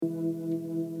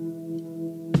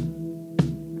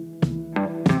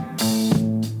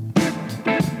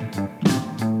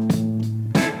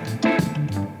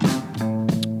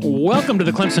Welcome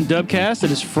to the Clemson Dubcast.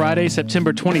 It is Friday,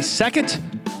 September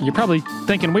 22nd. You're probably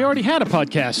thinking we already had a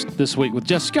podcast this week with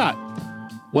Jeff Scott.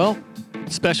 Well,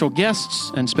 special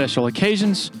guests and special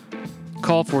occasions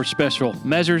call for special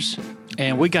measures,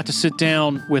 and we got to sit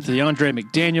down with DeAndre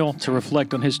McDaniel to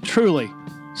reflect on his truly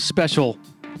special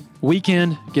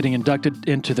weekend, getting inducted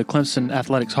into the Clemson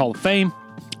Athletics Hall of Fame.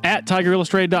 At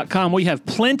TigerIllustrated.com, we have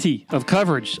plenty of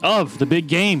coverage of the big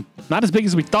game. Not as big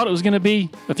as we thought it was going to be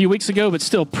a few weeks ago, but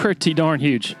still pretty darn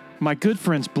huge. My good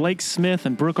friends Blake Smith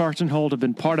and Brooke Archenhold have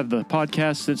been part of the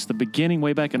podcast since the beginning,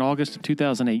 way back in August of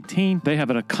 2018. They have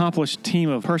an accomplished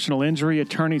team of personal injury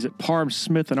attorneys at Parham,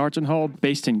 Smith, and Archenhold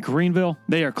based in Greenville.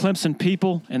 They are Clemson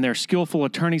people, and their skillful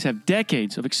attorneys have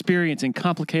decades of experience in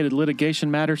complicated litigation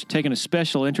matters, taking a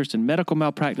special interest in medical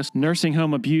malpractice, nursing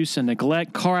home abuse, and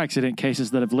neglect, car accident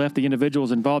cases that have left the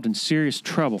individuals involved in serious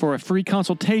trouble. For a free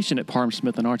consultation at Parham,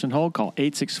 Smith, and Archenhold, call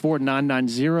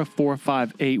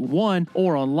 864-990-4581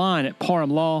 or online at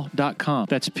parhamlaw.com.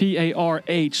 That's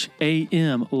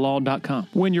P-A-R-H-A-M law.com.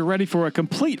 When you're ready for a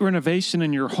complete renovation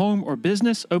in your home or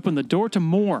business, open the door to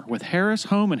more with Harris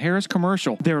Home and Harris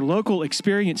Commercial. Their local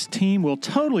experienced team will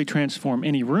totally transform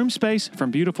any room space, from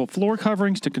beautiful floor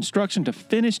coverings to construction to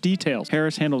finished details.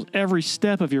 Harris handles every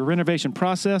step of your renovation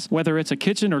process, whether it's a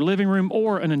kitchen or living room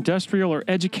or an industrial or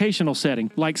educational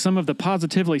setting, like some of the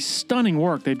positively stunning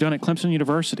work they've done at Clemson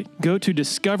University. Go to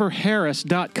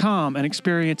discoverharris.com and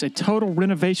experience a total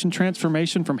renovation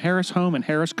transformation from Harris Home and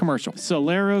Harris Commercial.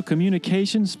 Solero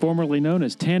Communications, formerly known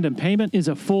as Tandem Payment, is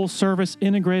a full-service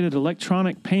integrated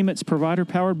electronic payments provider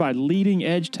powered by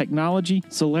leading-edge technology.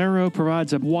 Solero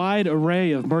provides a wide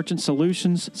array of merchant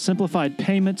solutions, simplified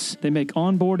payments. They make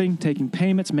onboarding, taking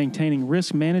payments, maintaining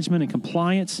risk management and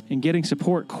compliance, and getting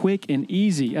support quick and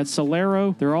easy. At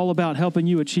Solero, they're all about helping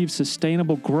you achieve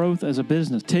sustainable growth as a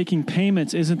business. Taking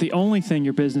payments isn't the only thing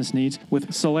your business needs.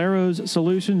 With Solero's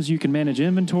solutions, you can manage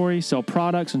inventory, sell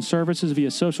products and services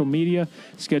via social media,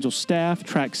 schedule staff,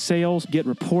 track sales, get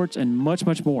reports, and much,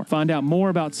 much more. Find out more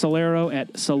about Solero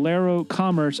at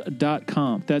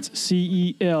solerocommerce.com. That's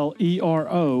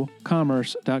C-E-L-E-R-O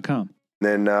commerce.com.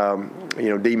 Then,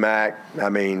 D-Mac,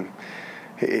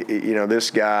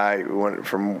 this guy,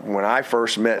 from when I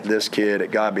first met this kid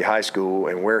at Godby High School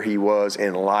and where he was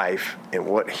in life and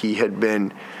what he had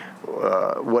been,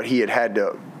 what he had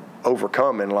to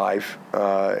overcome in life,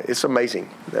 it's amazing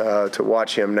to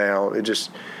watch him now. It's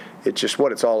just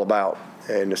what it's all about,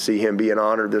 and to see him being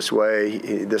honored this way.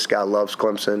 This guy loves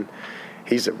Clemson.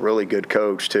 He's a really good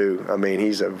coach too.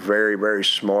 He's a very, very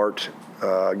smart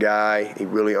guy. He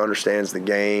really understands the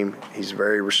game. He's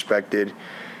very respected.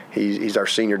 He's our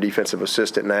senior defensive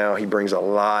assistant now. He brings a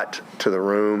lot to the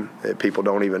room that people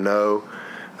don't even know,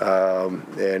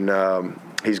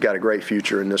 he's got a great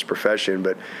future in this profession,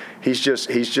 but it's just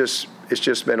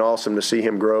been awesome to see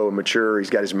him grow and mature.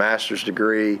 He's got his master's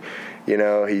degree.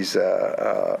 He's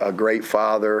a great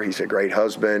father. He's a great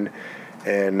husband,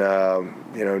 and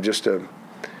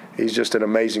he's just an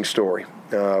amazing story,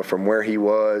 from where he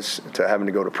was to having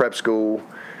to go to prep school,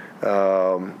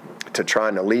 to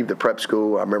trying to leave the prep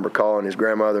school. I remember calling his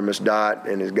grandmother, Miss Dot,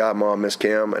 and his godmom, Miss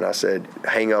Kim, and I said,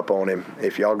 hang up on him.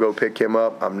 If y'all go pick him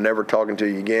up, I'm never talking to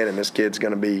you again, and this kid's he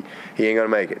ain't going to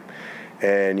make it.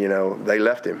 And, they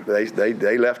left him.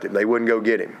 They left him. They wouldn't go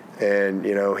get him. And,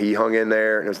 he hung in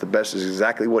there, and it was the best. It's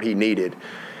exactly what he needed.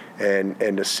 And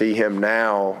to see him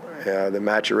now, the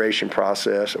maturation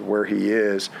process of where he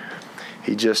is,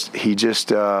 he just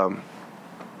got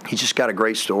a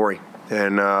great story.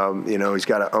 And, he's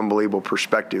got an unbelievable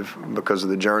perspective because of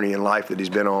the journey in life that he's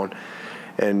been on.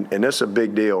 And it's a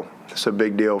big deal. It's a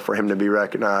big deal for him to be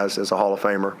recognized as a Hall of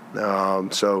Famer.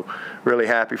 So really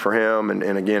happy for him.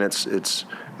 And again, it's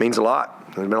means a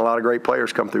lot. There's been a lot of great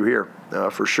players come through here,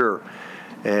 for sure.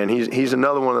 And he's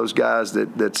another one of those guys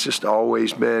that's just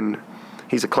always been –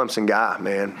 he's a Clemson guy,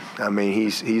 man.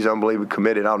 He's unbelievably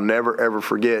committed. I'll never, ever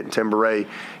forget, and Tim Beret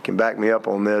can back me up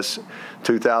on this,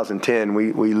 2010,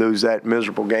 we lose that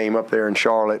miserable game up there in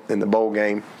Charlotte in the bowl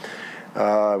game.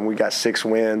 We got 6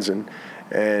 wins, and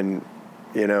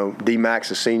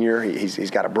D-Mac's a senior. He's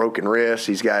got a broken wrist.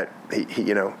 He don't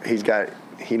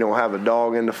have a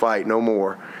dog in the fight no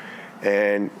more.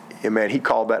 And man, he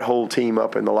called that whole team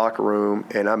up in the locker room,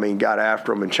 and got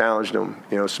after them and challenged them.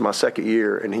 It's my second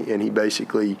year, and he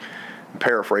basically,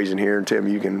 paraphrasing here, and Tim,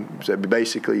 you can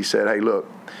basically said, hey, look,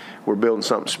 we're building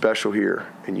something special here,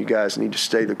 and you guys need to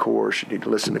stay the course. You need to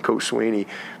listen to Coach Swinney.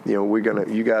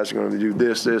 You guys are gonna do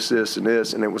this, and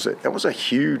this, and it was a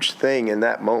huge thing in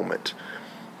that moment,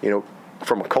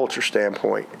 from a culture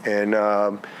standpoint. And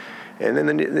then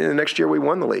the next year we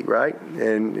won the league, right?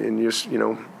 And just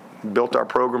built our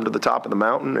program to the top of the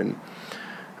mountain,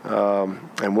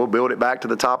 and we'll build it back to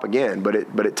the top again. But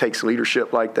it takes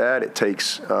leadership like that. It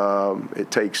takes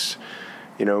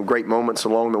great moments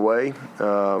along the way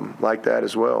like that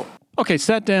as well. Okay,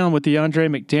 sat down with DeAndre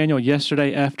McDaniel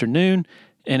yesterday afternoon,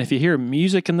 and if you hear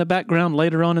music in the background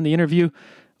later on in the interview,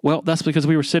 well, that's because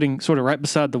we were sitting sort of right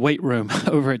beside the weight room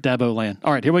over at Dabo Land.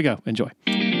 All right, here we go. Enjoy.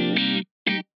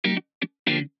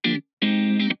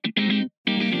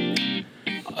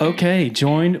 Okay,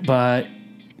 joined by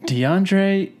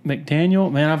DeAndre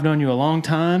McDaniel. Man, I've known you a long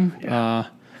time. Yeah.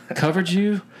 Covered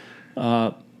you.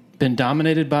 Been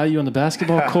dominated by you on the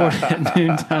basketball court at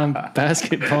noontime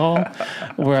basketball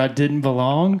where I didn't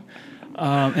belong.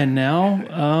 And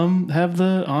now have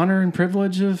the honor and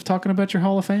privilege of talking about your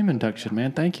Hall of Fame induction,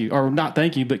 man. Thank you. Or not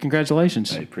thank you, but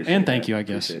congratulations. And thank you, I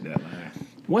guess. Appreciate that, man.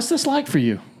 What's this like for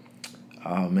you?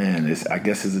 Oh, man, I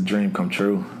guess it's a dream come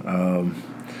true.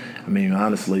 I mean,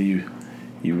 honestly,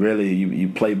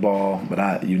 you play ball,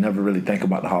 but you never really think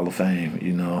about the Hall of Fame.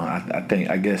 You know,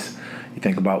 I guess you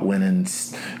think about winning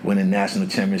national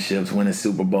championships, winning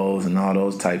Super Bowls, and all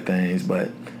those type things. But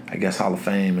I guess Hall of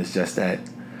Fame is just that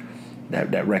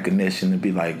recognition to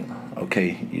be like,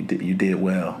 okay, you did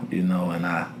well, you know. And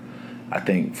I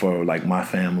think for like my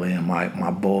family and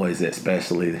my boys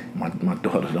especially, my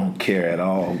daughter don't care at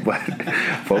all, but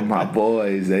for my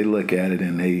boys, they look at it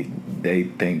and they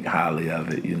think highly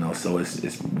of it, you know. So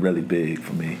it's really big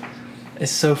for me.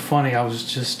 It's so funny. I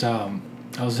was just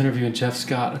I was interviewing Jeff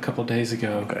Scott a couple of days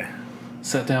ago. Okay.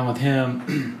 Sat down with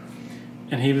him,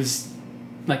 and he was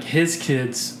like, his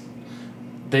kids,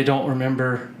 they don't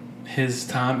remember his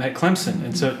time at Clemson,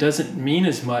 and so it doesn't mean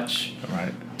as much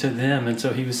right to them. And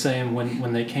so he was saying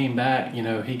when they came back, you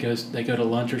know, they go to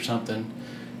lunch or something,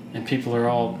 and people are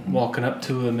all walking up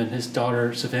to him, and his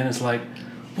daughter Savannah's like,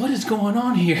 what is going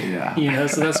on here? Yeah. You know,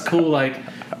 so that's cool. Like,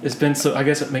 it's been so, I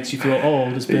guess it makes you feel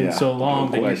old. It's been so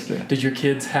long. Did your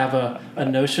kids have a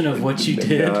notion of what you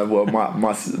did? Well,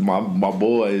 my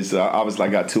boys, I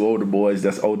got two older boys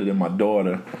that's older than my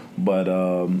daughter. But,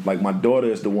 like, my daughter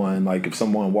is the one, like, if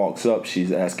someone walks up,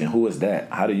 she's asking, who is that?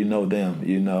 How do you know them?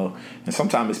 You know? And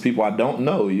sometimes it's people I don't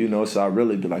know, you know, so I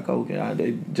really be like, okay,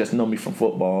 they just know me from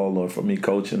football or from me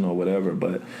coaching or whatever.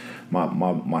 But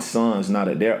my sons, now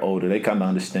that they're older, they kind of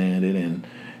understand it, and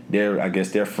I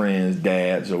guess their friends,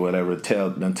 dads or whatever,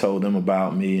 told them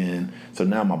about me, and so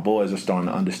now my boys are starting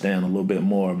to understand a little bit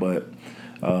more. But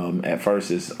at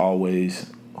first, it's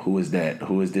always, who is that?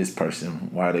 Who is this person?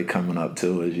 Why are they coming up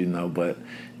to us? You know, but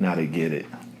now they get it.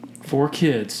 4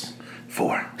 kids.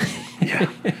 4. Yeah.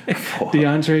 4.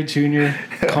 DeAndre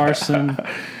Jr., Carson,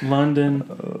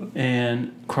 London,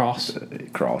 and Cross.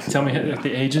 Tell me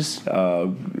the ages.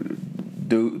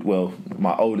 Dude, well,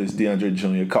 my oldest, DeAndre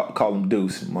Jr., call him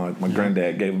Deuce. My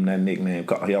granddad gave him that nickname.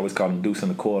 He always called him Deuce in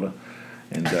the quarter.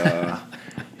 And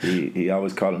he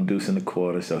always called him Deuce in the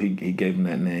quarter, so he gave him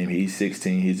that name. He's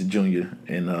 16. He's a junior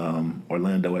in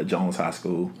Orlando at Jones High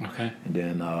School. Okay. And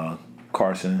then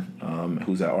Carson,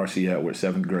 who's at RC Edwards,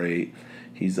 7th grade.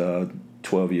 He's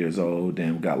 12 years old.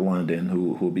 Then we got London,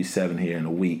 who will be 7 here in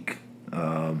a week.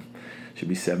 Should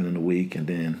be 7 in a week. And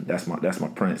then that's my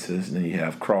princess. And then you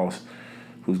have Cross,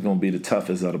 who's going to be the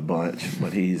toughest of the bunch,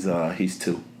 but he's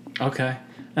 2. Okay.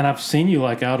 And I've seen you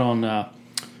like out on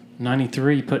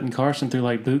 93 putting Carson through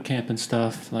like boot camp and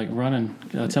stuff, like running.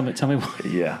 Tell me what.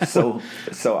 Yeah. So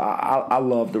I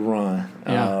love to run.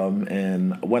 Yeah.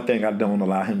 And one thing I don't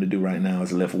allow him to do right now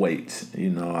is lift weights.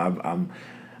 You know,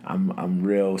 I'm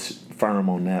real firm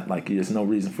on that. Like, there's no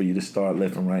reason for you to start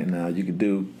lifting right now. You could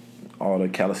do all the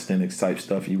calisthenics type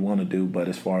stuff you want to do, but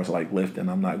as far as like lifting,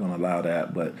 I'm not going to allow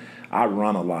that. But I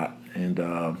run a lot, and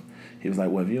he was like,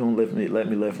 well, if you don't let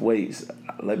me lift weights,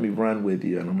 let me run with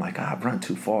you. And I'm like, I run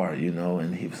too far, you know.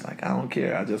 And he was like, I don't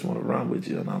care, I just want to run with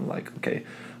you. And I'm like, okay,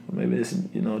 well, maybe there's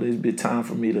be time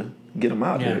for me to get him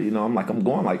out here. You know, I'm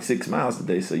going like 6 miles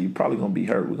today, so you're probably going to be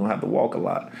hurt. We're going to have to walk a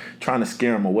lot, trying to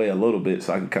scare him away a little bit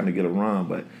so I can kind of get a run.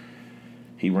 But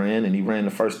he ran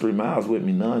the first 3 miles with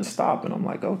me nonstop, and I'm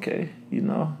like, okay, you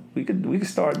know, we could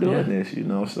start doing this, you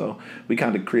know. So we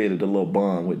kind of created a little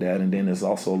bond with that, and then there's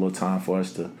also a little time for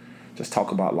us to just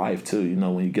talk about life too. You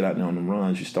know, when you get out there on the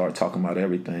runs, you start talking about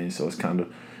everything. So it's kind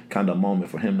of a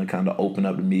moment for him to kind of open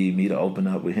up to me to open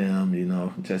up with him. You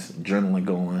know, just adrenaline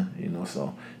going. You know,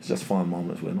 so it's just fun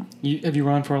moments with him. Have you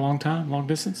run for a long time, long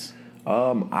distance?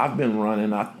 I've been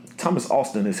running. Thomas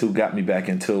Austin is who got me back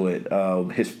into it.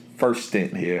 His first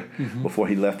stint here before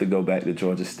he left to go back to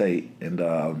Georgia State, and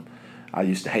I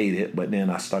used to hate it, but then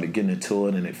I started getting into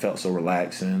it, and it felt so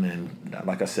relaxing. And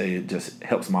like I say, it just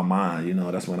helps my mind. You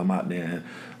know, that's when I'm out there and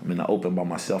I'm in the open by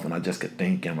myself, and I just could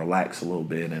think and relax a little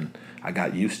bit. And I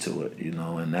got used to it, you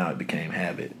know, and now it became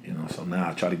habit. You know, so now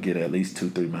I try to get at least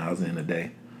 2-3 miles in a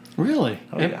day. Really?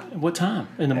 Oh, yeah. What time?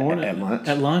 In the morning? At lunch.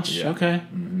 At lunch? Yeah. Okay.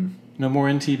 Mm-hmm. No more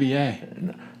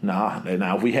NTBA. Nah.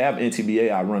 Now if we have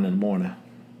NTBA, I run in the morning.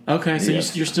 Okay, so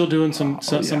Yes. you're still doing some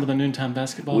yeah. of the noontime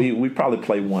basketball? We probably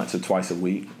play once or twice a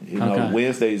week. You know, Okay.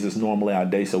 Wednesdays is normally our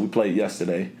day, so we played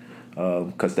yesterday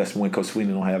because that's when Coach Swinney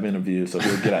don't have interviews, so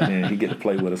he'll get out there and he get to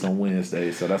play with us on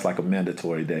Wednesday. So that's like a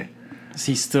mandatory day. Is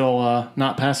he still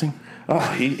not passing? Oh,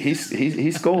 he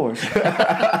scores.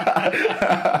 Yeah,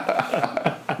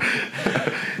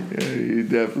 he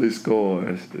definitely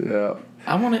scores. Yeah.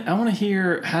 I want to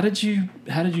hear, how did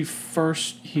you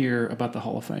first hear about the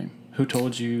Hall of Fame? Who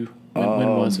told you?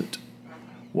 When was it?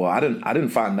 Well, I didn't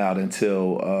find out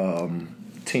until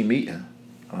team meeting.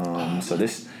 So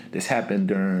this happened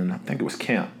during, I think it was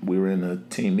camp. We were in a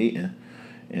team meeting,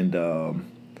 and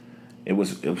it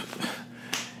was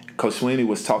Coach Swinney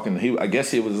was talking. I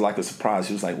guess it was like a surprise.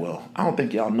 He was like, "Well, I don't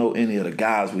think y'all know any of the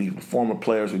guys, former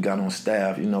players we got on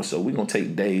staff, you know. So we're gonna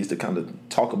take days to kind of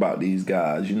talk about these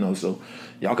guys, you know, so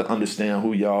y'all can understand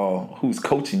who's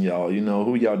coaching y'all, you know,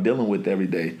 who y'all dealing with every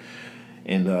day."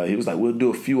 And he was like, "We'll do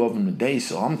a few of them today."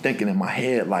 So I'm thinking in my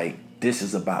head, like, this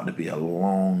is about to be a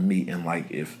long meeting.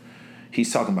 Like, if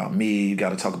he's talking about me, you got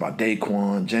to talk about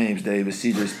Daquan, James Davis,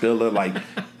 C.J. Spiller. Like,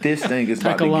 this thing is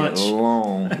about to get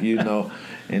long, you know.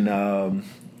 And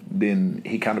then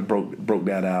he kind of broke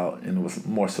that out, and it was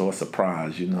more so a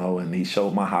surprise, you know. And he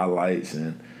showed my highlights,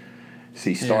 and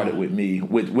he started with me,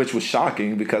 which was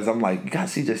shocking because I'm like, you got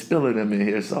C.J. Spiller them in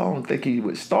here, so I don't think he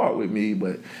would start with me.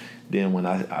 But then when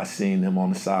I seen them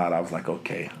on the side, I was like,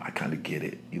 okay, I kind of get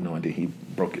it, you know. And then he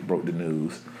broke the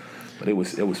news, but it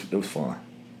was fun.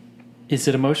 Is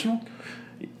it emotional?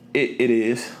 It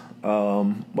is,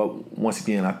 but once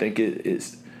again, I think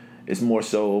it's more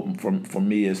so for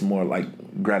me. It's more like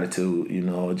gratitude, you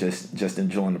know, just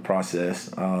enjoying the process.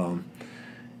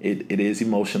 It is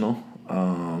emotional,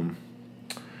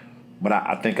 but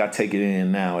I think I take it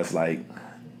in now. It's like,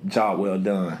 job well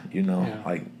done, you know. Yeah.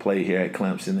 Like, play here at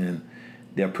Clemson, and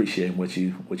they appreciate what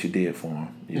you did for them,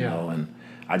 you know. And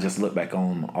I just look back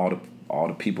on all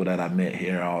the people that I met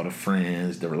here, all the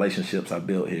friends, the relationships I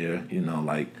built here, you know.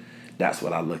 Like, that's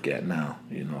what I look at now,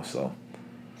 you know. So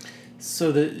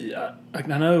I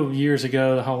know years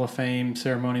ago the Hall of Fame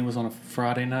ceremony was on a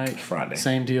Friday night. Friday.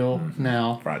 Same deal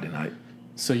now. Friday night.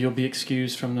 So you'll be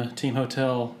excused from the team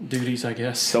hotel duties, I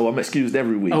guess. So I'm excused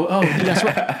every week. Oh, that's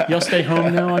right. Y'all stay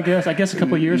home now, I guess. I guess a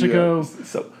couple of years ago.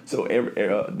 So every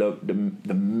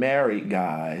the married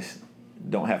guys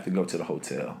don't have to go to the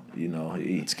hotel. You know,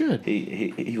 That's good.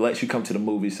 He lets you come to the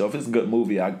movie. So if it's a good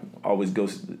movie, I always go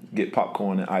get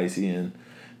popcorn and icy and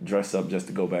dress up just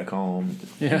to go back home.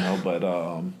 Yeah. You know, but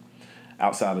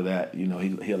outside of that, you know,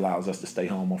 he allows us to stay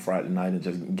home on Friday night and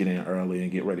just get in early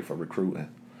and get ready for recruiting.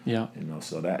 Yeah. You know,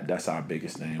 so that's our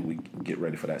biggest thing. We get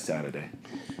ready for that Saturday.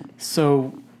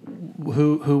 So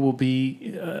who will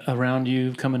be around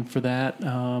you coming for that?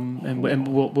 And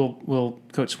will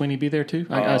Coach Swinney be there too?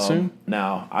 I assume.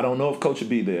 Now I don't know if Coach will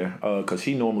be there because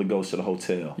he normally goes to the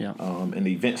hotel. Yeah. And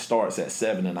the event starts at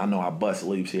 7, and I know our bus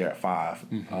leaves here at 5.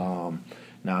 Mm-hmm.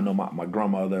 Now I know my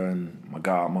grandmother and my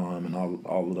godmom and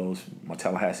all of those, my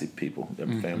Tallahassee people, their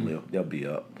family, they'll be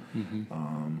up.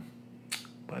 Mm-hmm.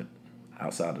 But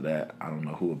outside of that, I don't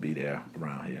know who will be there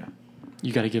around here.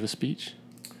 You got to give a speech?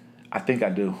 I think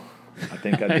I do. I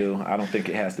do. I don't think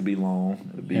it has to be long.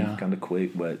 It'll be kind of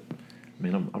quick, but I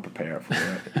mean, I'm prepared for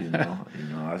it. You know,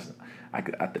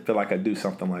 I feel like I do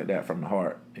something like that from the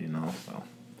heart. You know, so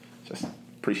just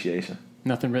appreciation.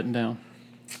 Nothing written down.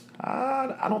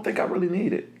 I don't think I really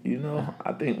need it. You know,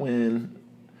 I think when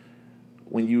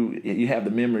you have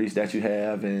the memories that you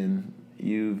have and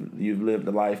you've lived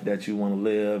the life that you want to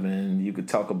live, and you could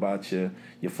talk about your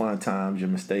fun times, your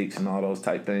mistakes, and all those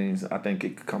type things. I think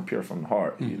it could come pure from the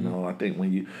heart. You know, I think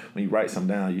when you write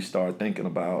something down, you start thinking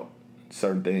about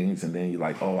certain things, and then you're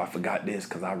like, oh, I forgot this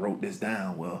because I wrote this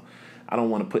down. Well, I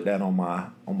don't want to put that on my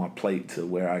plate to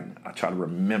where I try to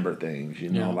remember things. You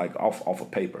know, like off of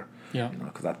paper. Yeah. You know,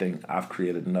 because I think I've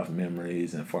created enough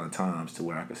memories and fun times to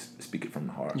where I could speak it from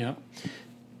the heart. Yeah.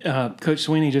 Coach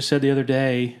Swinney just said the other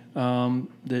day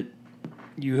that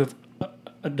you have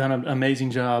done an amazing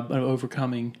job of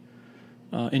overcoming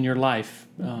in your life,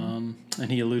 and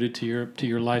he alluded to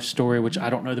your life story, which I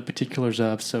don't know the particulars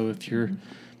of. So if you're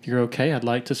okay, I'd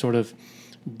like to sort of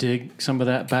dig some of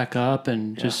that back up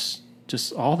and just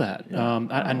all that.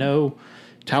 I know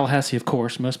Tallahassee, of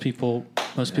course. Most people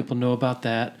know about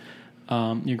that.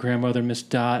 Your grandmother, Miss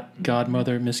Dot,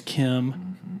 godmother, Miss Kim.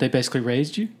 Mm-hmm. They basically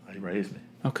raised you? They raised me.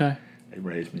 Okay. They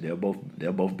raised me.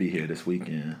 They'll both be here this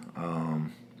weekend.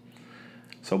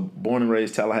 So born and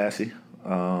raised Tallahassee.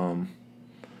 My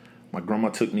grandma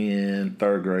took me in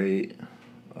 3rd grade.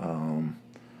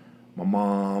 My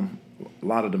mom, a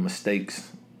lot of the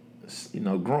mistakes,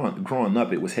 growing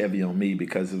up, it was heavy on me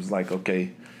because it was like,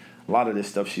 okay, a lot of this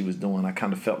stuff she was doing, I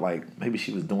kind of felt like maybe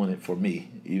she was doing it for me,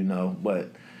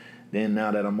 but then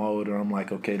now that I'm older, I'm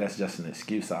like, okay, that's just an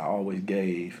excuse I always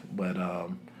gave. But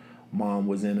mom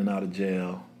was in and out of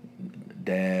jail.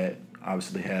 Dad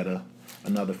obviously had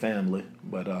another family,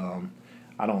 but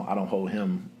I don't hold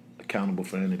him accountable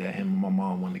for any of that. Him and my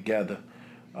mom went together.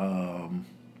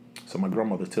 So my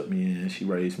grandmother took me in. She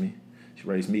raised me. She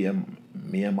raised me and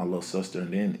my little sister,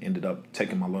 and then ended up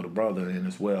taking my little brother in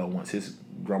as well once his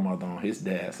grandmother on his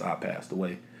dad's side passed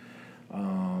away.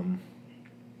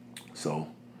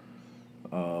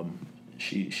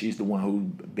 She's the one who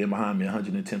been behind me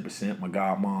 110%. My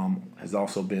godmom has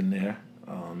also been there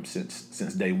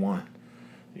since day one.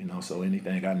 So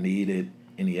anything I needed,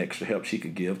 any extra help she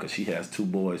could give, because she has 2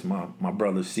 boys. My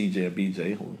brothers CJ and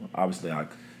BJ, who obviously I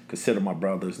consider my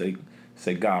brothers. They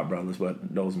say God brothers,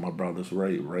 but those are my brothers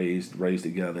raised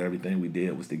together. Everything we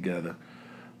did was together.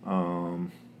 So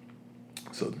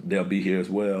they'll be here as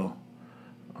well.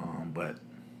 But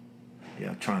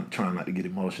yeah, trying not to get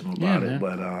emotional about it.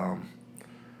 But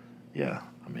yeah,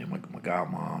 I mean, my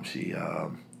godmom, she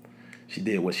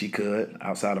did what she could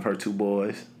outside of her 2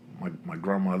 boys. My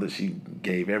grandmother, she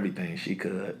gave everything she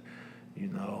could,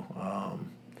 and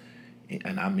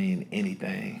I mean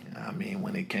anything. I mean,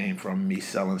 when it came from me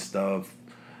selling stuff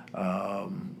at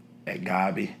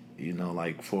Gabi,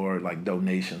 like for like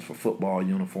donations for football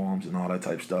uniforms and all that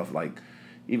type of stuff, like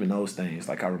even those things,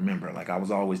 like I remember, like I was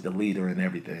always the leader in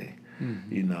everything,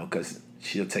 because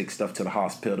she'll take stuff to the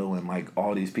hospital and like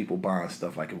all these people buying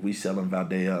stuff. Like if we selling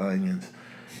Valdea onions,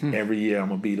 every year I'm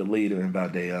going to be the leader in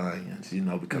Valdea onions,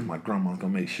 because my grandma's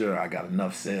going to make sure I got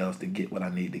enough sales to get what I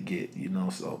need to get,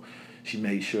 so she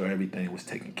made sure everything was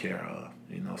taken care of,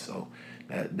 so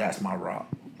that's my rock.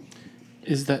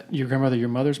 Is that your grandmother your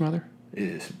mother's mother? It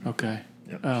is. Okay.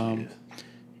 Yep, she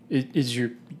is. Is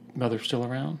your mother still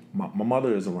around? My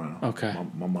mother is around. Okay.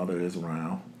 My mother is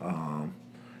around.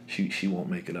 She won't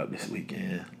make it up this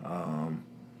weekend.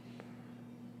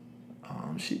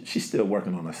 She's still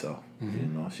working on herself.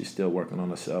 Mm-hmm. She's still working on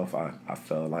herself. I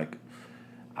felt like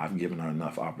I've given her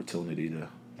enough opportunity to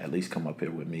at least come up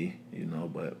here with me,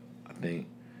 but I think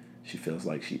she feels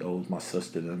like she owes my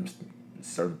sister them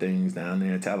certain things down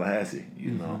there in Tallahassee,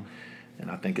 and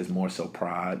I think it's more so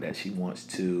pride that she wants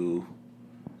to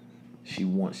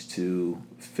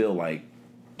feel like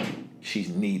she's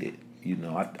needed.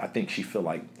 I think she feel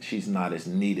like she's not as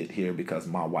needed here because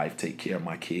my wife take care of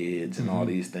my kids and all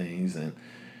these things, and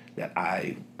that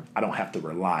I don't have to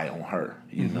rely on her,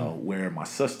 where my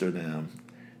sister, them,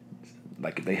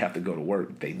 like if they have to go to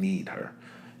work, they need her,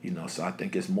 so I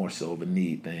think it's more so of a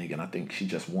need thing, and I think she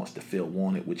just wants to feel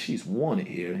wanted, which she's wanted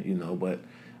here, but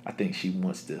I think she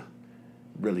wants to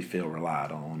really feel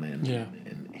relied on,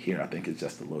 and here I think it's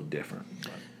just a little different.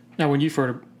 But. Now, when you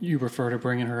refer to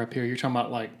bringing her up here, you're talking about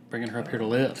like bringing her up here to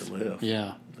live. To live.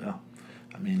 Yeah. Yeah.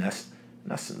 I mean, that's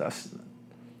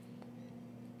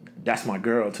my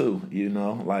girl too.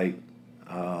 Like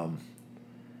I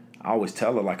always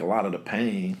tell her, like a lot of the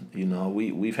pain.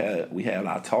 We had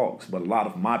our talks, but a lot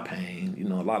of my pain,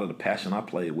 a lot of the passion I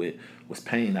played with was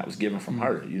pain that was given from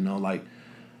her. Like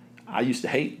I used to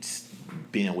hate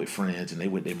being with friends and they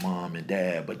with their mom and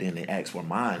dad, but then they ask where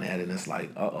mine at, and it's like,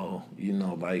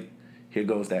 like here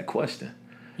goes that question.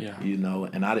 Yeah.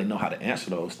 And I didn't know how to answer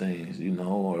those things,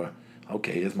 or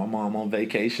okay, is my mom on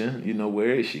vacation?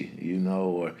 Where is she?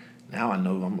 Or now I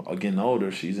know I'm getting older,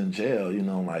 she's in jail,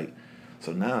 like,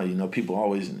 so now, people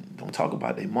always don't talk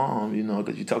about their mom,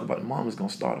 because you talk about the mom, it's going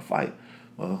to start a fight.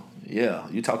 Well, yeah,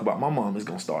 you talk about my mom, it's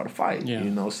going to start a fight,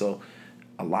 so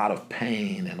a lot of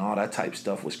pain and all that type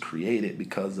stuff was created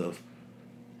because of,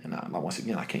 and once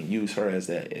again, I can't use her as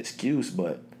that excuse,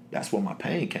 but that's where my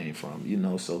pain came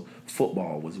from, so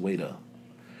football was a way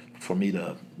for me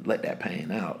to let that pain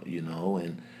out,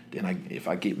 and then if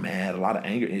I get mad, a lot of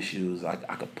anger issues, I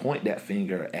could point that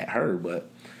finger at her, but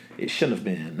it shouldn't have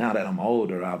been. Now that I'm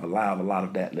older, I've allowed a lot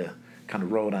of that to kind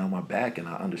of roll down my back, and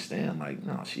I understand, like,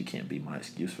 no, she can't be my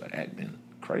excuse for acting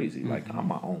crazy. Like, I'm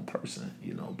my own person,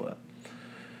 but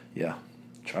yeah,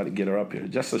 try to get her up here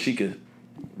just so she could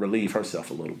relieve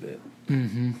herself a little bit.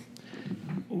 Mm-hmm.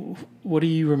 What do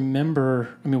you remember?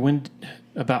 I mean,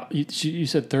 about you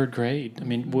said third grade. I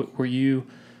mean,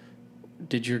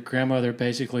 did your grandmother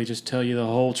basically just tell you the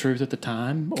whole truth at the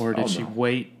time, or did she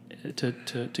wait to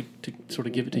sort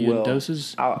of give it to you in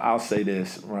doses? I'll say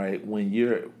this, right? When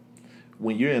you're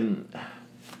in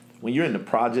the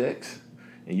projects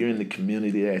and you're in the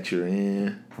community that you're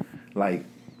in, like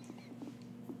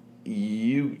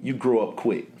you grow up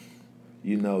quick.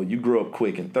 You know, you grow up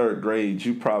quick. In third grade,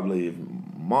 you probably, if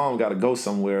mom got to go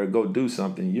somewhere, go do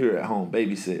something, you're at home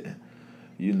babysitting.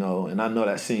 You know, and I know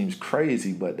that seems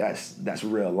crazy, but that's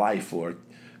real life for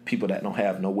people that don't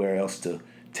have nowhere else to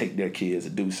take their kids to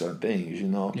do certain things, you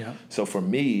know? Yeah. So for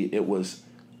me,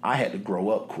 I had to grow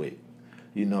up quick,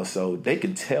 you know, so they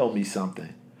can tell me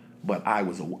something, but I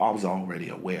was already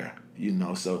aware, you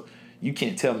know, so you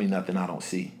can't tell me nothing I don't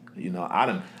see. You know,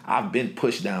 I've been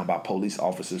pushed down by police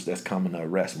officers that's coming to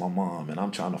arrest my mom, and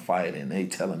I'm trying to fight, and they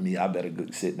telling me I better go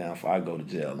sit down before I go to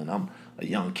jail, and I'm a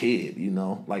young kid, you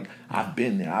know, like I've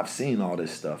been there, I've seen all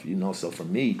this stuff, you know. So for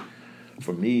me,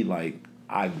 like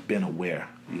I've been aware,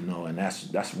 you know, and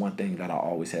that's one thing that I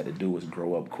always had to do is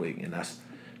grow up quick, and that's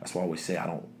why I always say I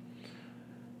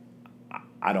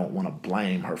don't want to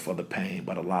blame her for the pain,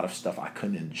 but a lot of stuff I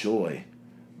couldn't enjoy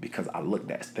because I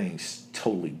looked at things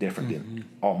totally different than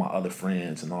all my other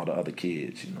friends and all the other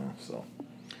kids, you know. So,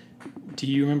 do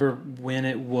you remember when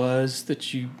it was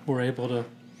that you were able to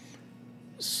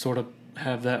sort of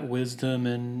have that wisdom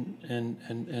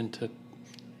and to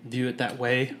view it that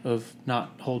way of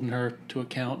not holding her to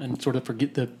account and sort of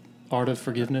forget the art of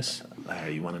forgiveness?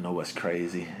 Larry, you want to know what's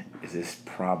crazy? Is this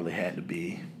probably had to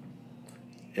be.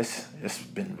 It's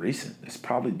been recent. It's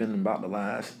probably been in like the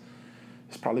last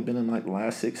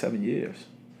 6-7 years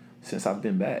since I've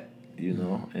been back, you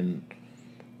know, and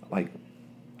like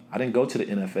I didn't go to the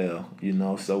NFL, you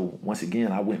know, so once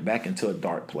again I went back into a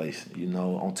dark place, you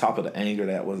know, on top of the anger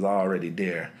that was already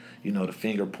there, you know, the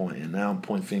finger pointing. Now I'm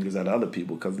pointing fingers at other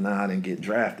people because now I didn't get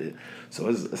drafted. So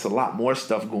it's a lot more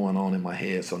stuff going on in my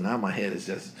head. So now my head is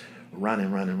just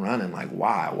running, like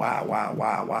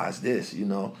why is this, you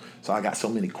know? So I got so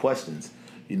many questions.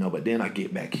 You know, but then I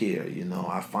get back here, you know,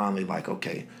 I finally like,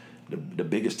 okay, the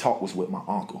biggest talk was with my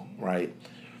uncle, right?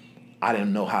 I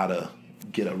didn't know how to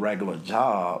get a regular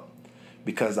job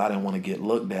because I didn't want to get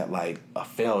looked at like a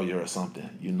failure or something,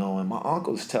 you know, and my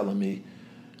uncle's telling me,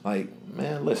 like,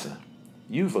 man, listen,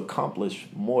 you've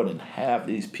accomplished more than half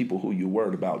these people who you're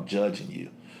worried about judging you,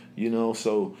 you know,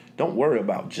 so don't worry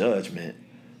about judgment.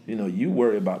 You know, you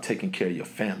worry about taking care of your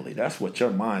family. That's what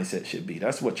your mindset should be.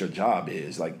 That's what your job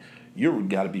is. Like, you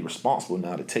got to be responsible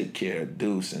now to take care of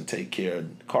Deuce and take care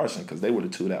of Carson because they were the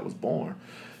two that was born,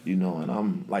 you know. And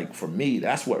I'm like, for me,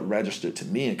 that's what registered to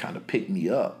me and kind of picked me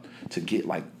up to get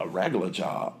like a regular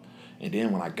job. And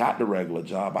then when I got the regular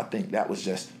job, I think that was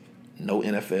just no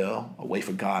NFL, a way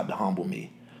for God to humble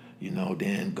me, you know.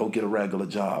 Then go get a regular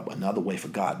job, another way for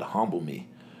God to humble me,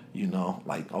 you know.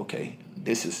 Like, okay,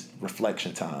 this is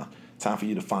reflection time for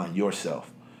you to find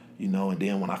yourself, you know. And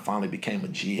then when I finally became a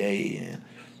GA and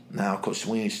now Coach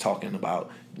Swinney's talking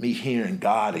about me hearing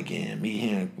God again, me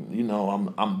hearing, you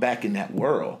know, I'm back in that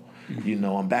world. You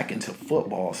know, I'm back into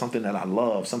football, something that I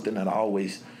love, something that I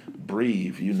always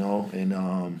breathe, you know,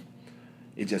 and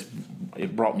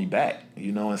it brought me back,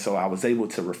 you know, and so I was able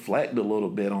to reflect a little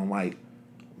bit on like,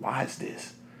 why is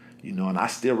this? You know, and I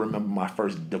still remember my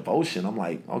first devotion. I'm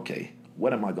like, okay,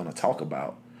 what am I going to talk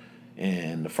about?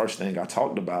 And the first thing I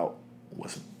talked about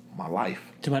was my life.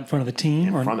 In front of the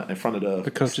team? In front of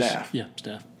the coaches, staff. Yeah,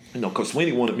 staff. You know, Coach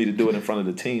Swinney wanted me to do it in front of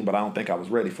the team, but I don't think I was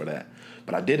ready for that.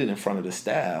 But I did it in front of the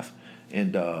staff,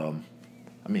 and I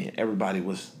mean, everybody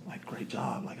was like, great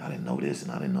job. Like, I didn't know this,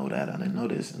 and I didn't know that, I didn't know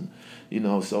this. And, you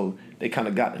know, so they kind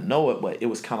of got to know it, but it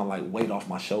was kind of like weight off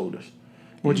my shoulders.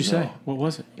 What'd you say? What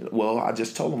was it? Well, I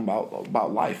just told them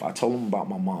about life. I told them about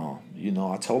my mom. You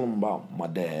know, I told them about my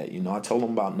dad. You know, I told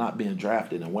them about not being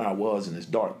drafted and where I was in this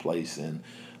dark place and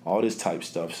all this type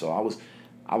stuff. So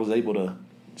I was able to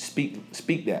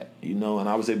speak that, you know, and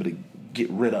I was able to get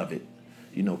rid of it,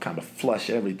 you know, kind of flush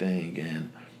everything.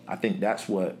 And I think that's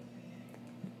what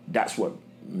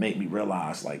made me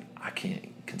realize, like, I can't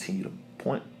continue to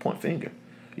point finger.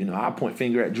 You know, I point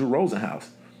finger at Drew Rosenhaus,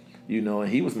 you know,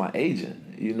 and he was my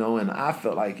agent, you know, and I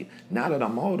felt like now that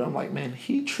I'm older, I'm like, man,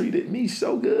 he treated me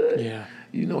so good. Yeah.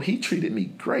 You know, he treated me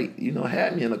great, you know,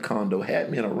 had me in a condo, had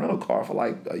me in a rental car for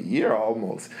like a year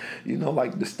almost. You know,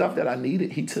 like the stuff that I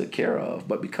needed, he took care of.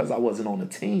 But because I wasn't on the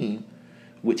team,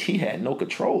 which he had no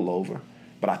control over,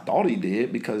 but I thought he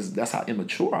did because that's how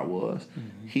immature I was,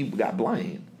 he got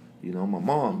blamed. You know, my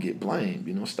mom get blamed,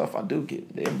 you know, stuff I do get,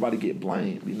 everybody get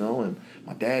blamed, you know, and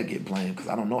my dad get blamed because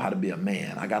I don't know how to be a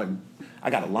man. I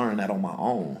gotta learn that on my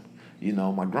own, You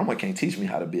know, my grandma can't teach me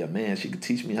how to be a man. She could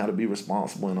teach me how to be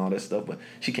responsible and all that stuff, but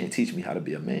she can't teach me how to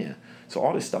be a man. So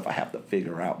all this stuff I have to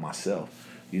figure out myself,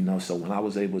 you know. So when I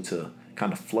was able to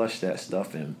kind of flush that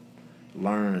stuff and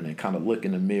learn and kind of look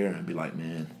in the mirror and be like,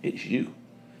 man, it's you.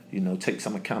 You know, take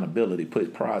some accountability,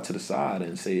 put pride to the side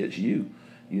and say it's you.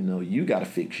 You know, you got to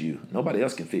fix you. Nobody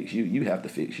else can fix you. You have to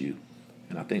fix you.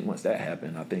 And I think once that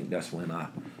happened, I think that's when I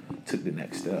took the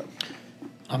next step.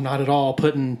 I'm not at all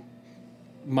putting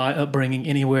my upbringing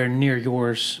anywhere near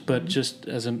yours, but just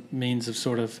as a means of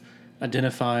sort of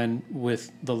identifying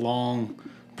with the long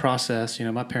process. You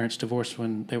know, my parents divorced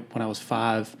when I was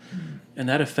 5, and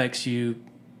that affects you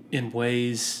in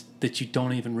ways that you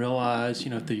don't even realize, you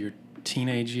know, through your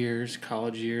teenage years,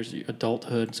 college years,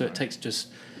 adulthood. So it takes just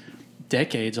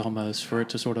decades almost for it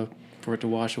to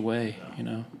wash away, you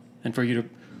know, and for you to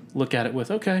look at it with,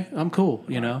 okay, I'm cool,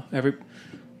 you know,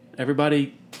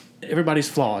 everybody's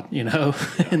flawed, you know,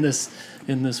 in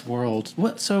this world.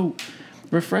 So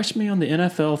refresh me on the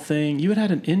NFL thing. You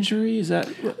had an injury, is that?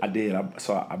 I did. I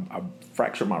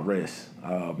fractured my wrist.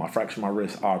 I fractured my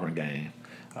wrist Auburn game.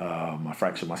 I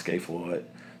fractured my scaphoid.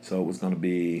 So it was going to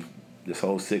be this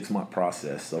whole 6-month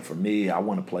process. So for me, I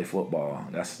want to play football.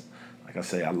 That's, like I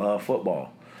say, I love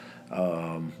football.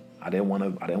 I didn't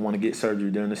want to get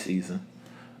surgery during the season.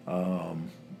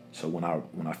 So when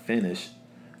I finished,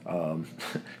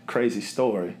 crazy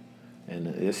story, and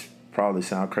it's probably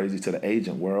sound crazy to the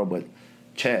agent world, but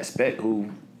Chad Speck,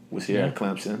 who was here at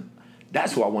Clemson,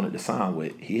 that's who I wanted to sign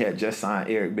with. He had just signed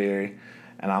Eric Berry,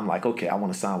 and I'm like, okay, I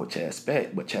want to sign with Chad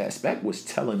Speck. But Chad Speck was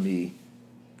telling me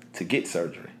to get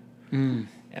surgery.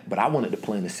 But I wanted to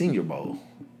play in the Senior Bowl.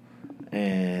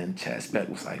 And Chad Speck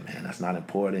was like, man, that's not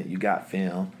important. You got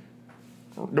film.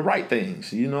 The right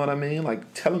things, you know what I mean?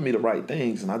 Like, telling me the right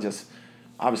things, and I just,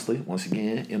 obviously, once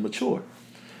again, immature.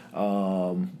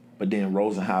 But then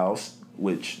Rosenhaus,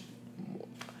 which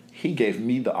he gave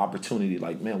me the opportunity,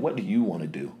 like, man, what do you want to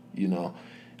do, you know?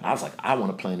 And I was like, I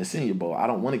want to play in the Senior Bowl. I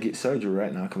don't want to get surgery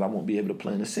right now because I won't be able to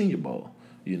play in the Senior Bowl,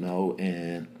 you know?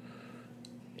 And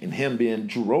him being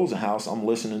Drew Rosenhaus, I'm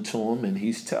listening to him, and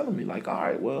he's telling me, like, all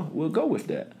right, well, we'll go with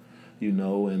that, you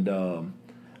know? And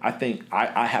I think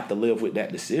I have to live with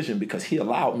that decision because he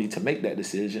allowed me to make that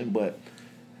decision. But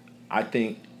I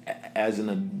think as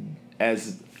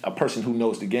a person who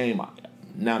knows the game,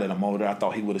 now that I'm older, I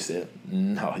thought he would have said,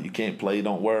 no, you can't play,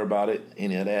 don't worry about it,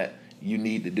 any of that. You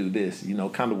need to do this, you know,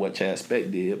 kind of what Chad Speck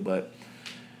did. But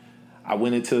I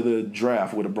went into the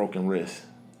draft with a broken wrist,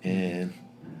 and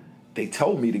they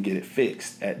told me to get it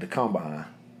fixed at the combine.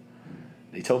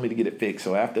 They told me to get it fixed.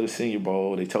 So after the Senior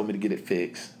Bowl, they told me to get it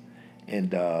fixed.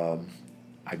 And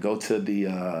I go to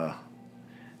the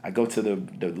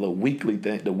little weekly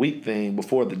thing, the week thing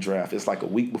before the draft. It's like a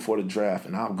week before the draft,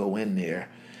 and I'll go in there,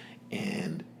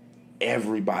 and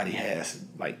everybody has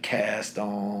like cast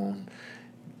on,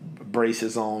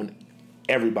 braces on,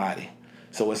 everybody.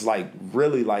 So it's like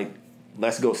really like,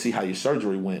 let's go see how your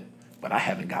surgery went. But I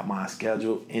haven't got mine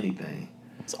scheduled, anything.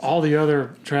 So all the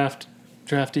other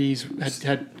draftees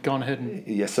had gone ahead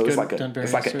and so it's like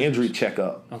an injury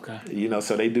checkup. Okay. You know,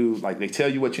 so they do, like, they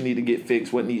tell you what you need to get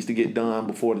fixed, what needs to get done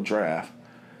before the draft.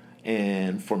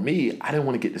 And for me, I didn't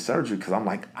want to get the surgery because I'm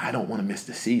like, I don't want to miss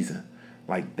the season.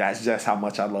 Like, that's just how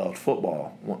much I loved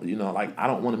football. You know, like, I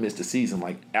don't want to miss the season.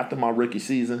 Like, after my rookie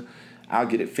season, I'll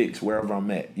get it fixed wherever I'm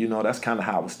at. You know, that's kind of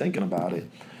how I was thinking about it.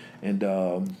 And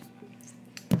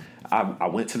I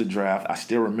went to the draft. I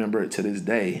still remember it to this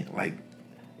day. Like,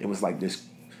 it was like this.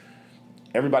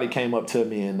 Everybody came up to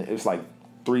me, and it was like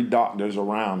 3 doctors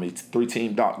around me, 3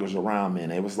 team doctors around me,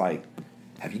 and it was like,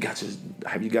 "Have you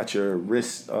got your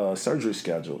wrist surgery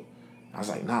scheduled?" I was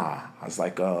like, "Nah." I was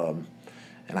like, and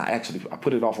I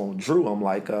put it off on Drew. I'm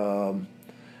like,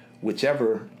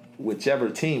 whichever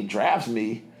team drafts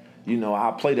me, you know,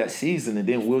 I'll play that season, and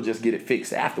then we'll just get it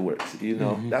fixed afterwards. You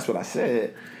know, That's what I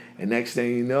said. And next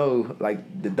thing you know,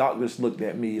 like, the doctors looked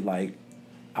at me like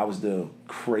I was the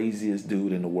craziest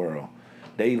dude in the world.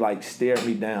 They, like, stared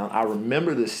me down. I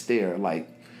remember the stare, like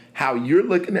how you're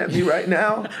looking at me right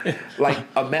now. Like,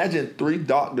 imagine 3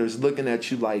 doctors looking at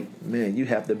you like, man, you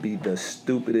have to be the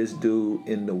stupidest dude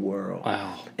in the world.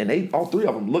 Wow. And all 3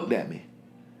 of them looked at me.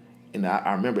 And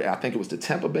I remember, I think it was the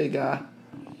Tampa Bay guy.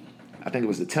 I think it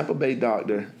was the Tampa Bay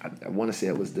doctor. I want to say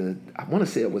it was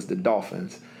the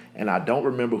Dolphins. And I don't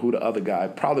remember who the other guy,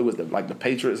 probably was the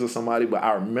Patriots or somebody, but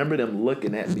I remember them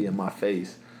looking at me in my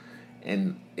face.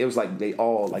 And it was like their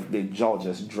jaw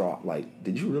just dropped. Like,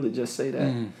 did you really just say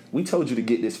that? We told you to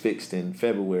get this fixed in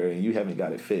February, and you haven't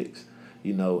got it fixed.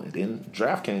 You know, and then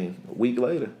draft came a week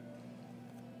later.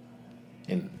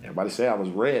 And everybody say I was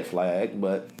red flagged,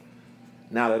 but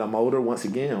now that I'm older, once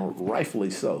again,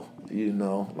 rightfully so. You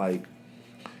know, like,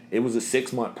 it was a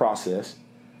 6-month process,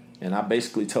 and I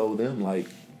basically told them, like,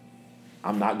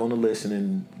 I'm not going to listen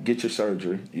and get your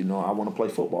surgery. You know, I want to play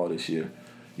football this year.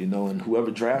 You know, and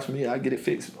whoever drafts me, I get it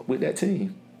fixed with that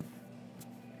team.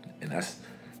 And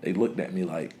they looked at me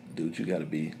like, dude,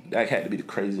 that had to be the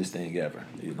craziest thing ever.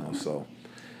 You know, so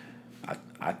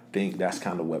I think that's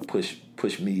kind of what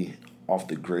pushed me off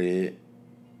the grid.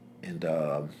 And,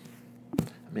 I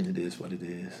mean, it is what it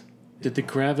is. Did the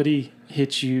gravity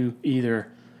hit you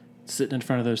either sitting in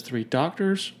front of those 3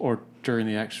 doctors or during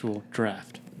the actual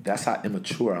draft? That's how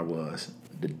immature I was.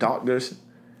 The doctors,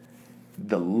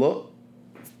 the look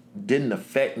didn't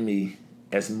affect me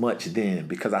as much then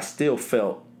because I still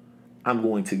felt I'm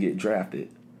going to get drafted,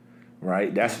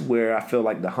 right? That's where I feel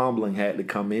like the humbling had to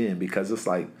come in because it's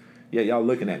like, yeah, y'all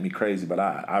looking at me crazy, but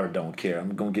I don't care.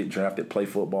 I'm going to get drafted, play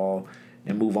football,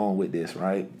 and move on with this,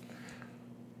 right?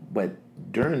 But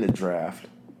during the draft,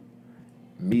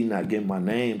 me not getting my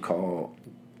name called,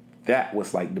 that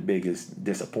was like the biggest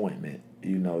disappointment.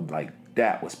 You know, like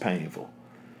that was painful.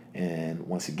 And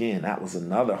once again, that was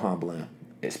another humbling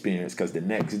experience because the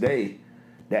next day,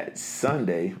 that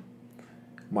Sunday,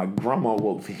 my grandma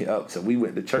woke me up. So we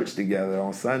went to church together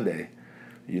on Sunday,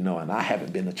 you know, and I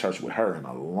haven't been to church with her in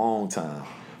a long time.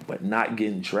 But not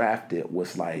getting drafted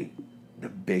was like the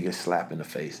biggest slap in the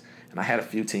face. And I had a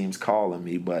few teams calling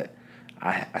me, but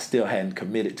I still hadn't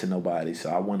committed to nobody. So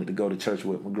I wanted to go to church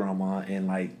with my grandma and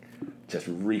like just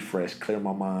refresh, clear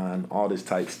my mind, all this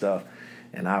type stuff.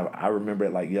 And I remember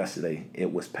it like yesterday.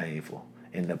 It was painful.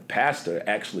 And the pastor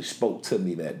actually spoke to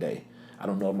me that day. I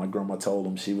don't know if my grandma told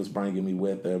him she was bringing me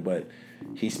with her, but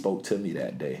he spoke to me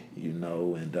that day, you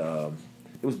know. And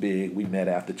it was big. We met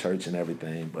after church and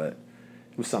everything, but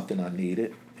it was something I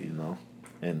needed, you know.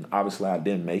 And obviously I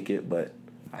didn't make it, but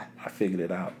I figured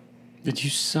it out. Did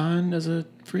you sign as a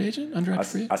free agent, undrafted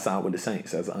free agent? I signed with the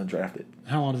Saints as an undrafted.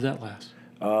 How long did that last?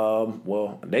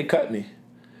 Well, they cut me.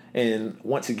 And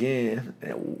once again,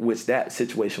 which that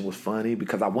situation was funny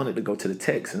because I wanted to go to the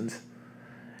Texans.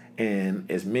 And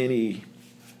as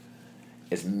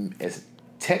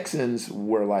Texans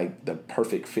were like the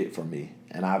perfect fit for me.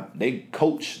 And they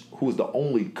coach, who was the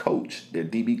only coach, their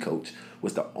DB coach,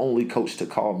 was the only coach to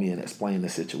call me and explain the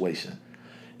situation.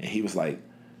 And he was like,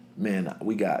 man,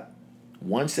 we got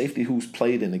one safety who's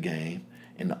played in the game,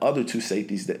 and the other 2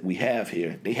 safeties that we have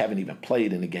here, they haven't even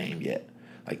played in the game yet.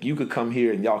 Like, you could come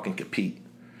here and y'all can compete.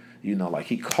 You know, like,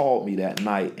 he called me that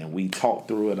night, and we talked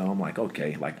through it, and I'm like,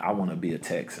 okay, like, I want to be a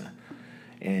Texan.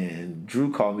 And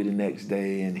Drew called me the next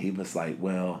day, and he was like,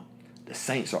 well, the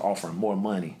Saints are offering more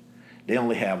money. They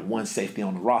only have one safety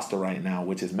on the roster right now,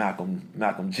 which is Malcolm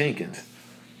Jenkins.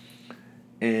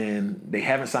 And they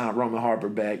haven't signed Roman Harper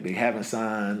back. They haven't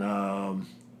signed,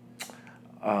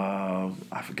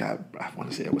 I forgot, I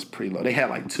want to say it was Preload. They had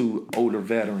like 2 older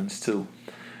veterans too.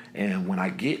 And when I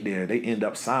get there, they end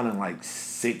up signing like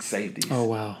 6 safeties. Oh,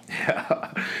 wow.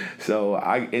 So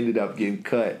I ended up getting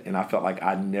cut, and I felt like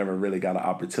I never really got an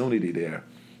opportunity there.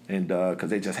 And because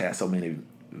they just had so many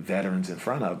veterans in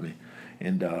front of me.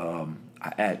 And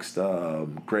I asked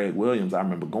Greg Williams, I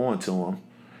remember going to him.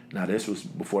 Now, this was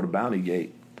before the Bounty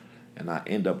Gate. And I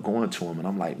end up going to him, and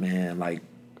I'm like, man, like,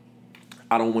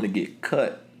 I don't want to get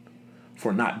cut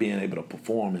for not being able to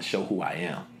perform and show who I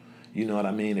am. You know what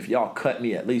I mean? If y'all cut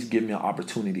me, at least give me an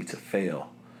opportunity to fail,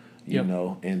 you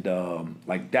know? And,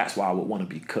 like, that's why I would want to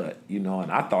be cut, you know?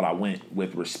 And I thought I went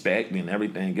with respect and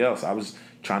everything else. I was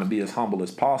trying to be as humble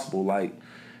as possible. Like,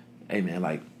 hey, man,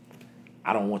 like,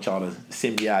 I don't want y'all to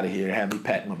send me out of here, have me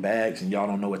pack my bags, and y'all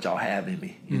don't know what y'all have in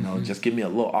me. You know, just give me a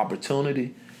little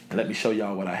opportunity and let me show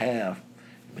y'all what I have.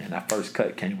 Man, that first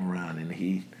cut came around, and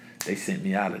they sent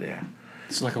me out of there.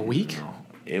 It's like a week? You know,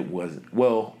 it was,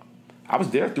 well, I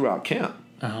was there throughout camp.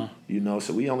 Uh-huh. You know,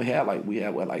 so we had 2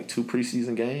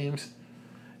 preseason games.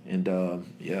 And,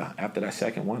 after that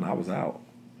second one, I was out.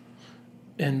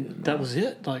 And that was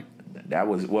it? Like, that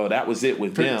was it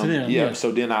with them. Yeah.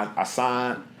 So then I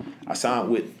signed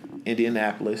with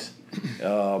Indianapolis.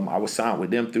 I was signed with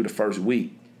them through the first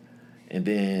week. And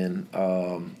then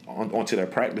onto their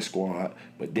practice squad.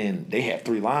 But then they had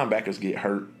 3 linebackers get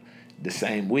hurt the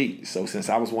same week. So since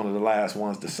I was one of the last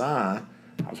ones to sign,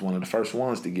 I was one of the first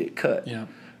ones to get cut. Yeah.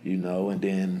 You know, and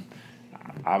then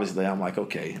obviously I'm like,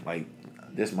 okay, like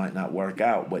this might not work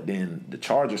out. But then the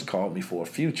Chargers called me for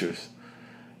futures.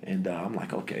 And I'm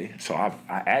like, okay. So I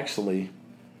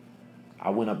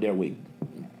went up there with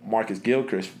Marcus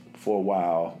Gilchrist for a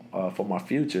while for my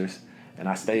futures. And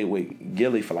I stayed with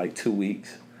Gilly for like 2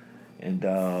 weeks. And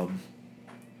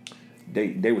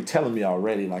they were telling me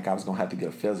already like I was gonna have to get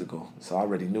a physical, so I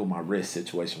already knew my wrist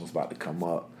situation was about to come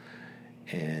up,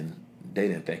 and they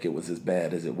didn't think it was as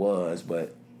bad as it was,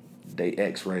 but they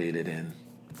X-rayed it and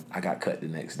I got cut the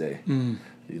next day.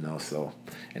 You know, so,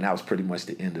 and that was pretty much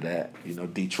the end of that. You know,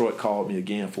 Detroit called me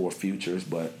again for futures,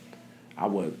 but I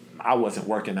wasn't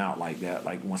working out like that.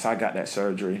 Like once I got that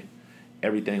surgery,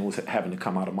 everything was having to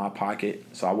come out of my pocket,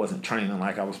 so I wasn't training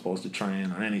like I was supposed to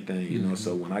train or anything. You know,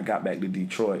 so when I got back to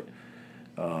Detroit,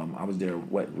 I was there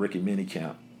rookie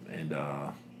minicamp, and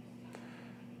I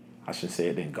should say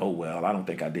it didn't go well. I don't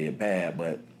think I did bad,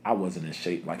 but I wasn't in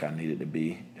shape like I needed to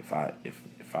be if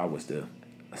I was to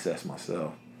assess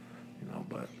myself. You know,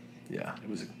 but yeah, it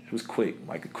was quick,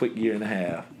 like a quick year and a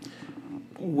half.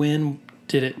 When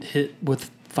did it hit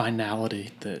with finality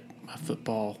that my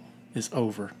football is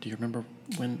over? Do you remember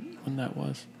when that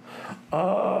was?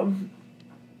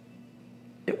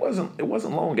 It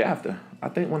wasn't long after. I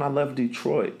think when I left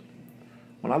Detroit,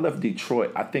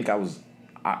 I think I was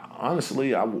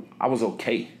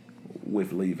okay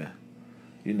with leaving.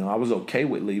 You know, I was okay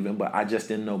with leaving, but I just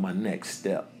didn't know my next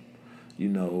step. You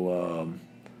know,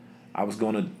 I was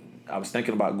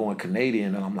thinking about going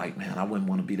Canadian, and I'm like, man, I wouldn't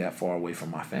want to be that far away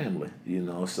from my family, you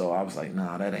know. So I was like,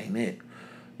 nah, that ain't it,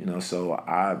 you know. So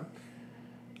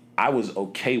I was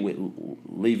okay with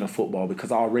leaving football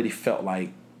because I already felt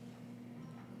like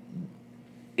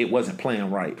it wasn't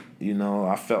playing right, you know.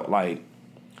 I felt like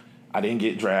I didn't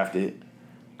get drafted.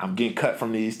 I'm getting cut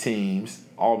from these teams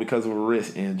all because of a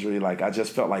wrist injury. Like I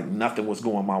just felt like nothing was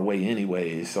going my way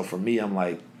anyways. So for me, I'm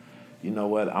like, you know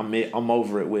what? I'm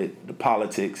over it with the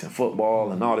politics and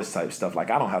football and all this type of stuff.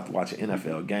 Like I don't have to watch an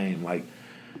NFL game. Like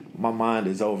my mind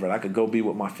is over it. I could go be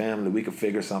with my family. We could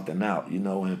figure something out, you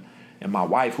know. And my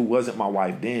wife, who wasn't my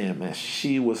wife then, man,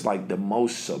 she was like the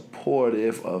most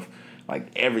supportive of like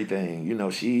everything. You know,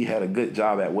 she had a good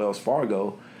job at Wells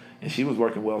Fargo, and she was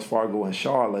working Wells Fargo in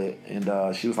Charlotte,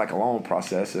 and she was like a loan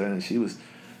processor, and she was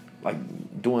like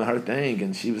doing her thing,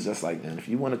 and she was just like, man, if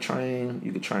you want to train,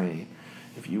 you can train.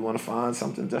 If you want to find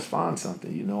something, just find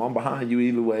something. You know, I'm behind you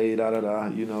either way,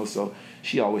 you know. So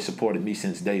she always supported me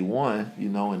since day one, you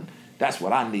know, and that's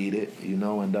what I needed, you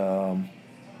know, and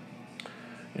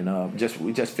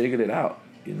we just figured it out,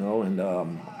 you know, and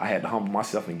I had to humble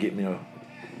myself and get me a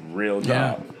real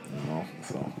job, you know.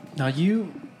 So now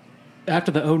you,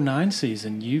 after the 2009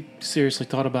 season, you seriously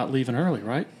thought about leaving early,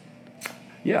 right?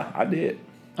 Yeah, I did.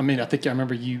 I mean, I think I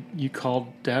remember you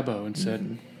called Dabo and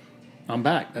said, I'm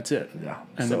back. That's it. Yeah.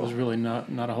 And so, it was really not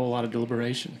a whole lot of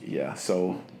deliberation. Yeah.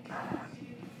 So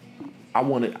I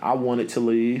wanted to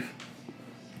leave.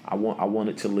 I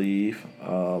wanted to leave.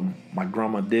 My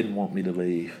grandma didn't want me to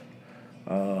leave.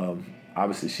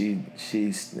 Obviously,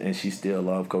 she still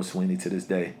loves Coach Swinney to this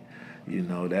day. You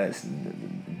know, that's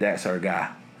her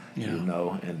guy. Yeah. You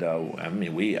know, and I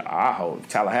mean, I hope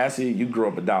Tallahassee. You grew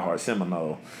up a diehard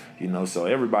Seminole. You know, so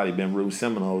everybody been rooting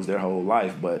Seminoles their whole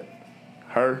life, but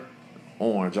her.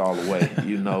 Orange all the way,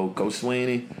 you know. Coach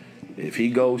Swinney, if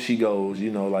he goes, she goes. You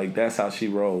know, like that's how she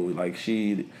rolled. Like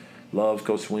she loves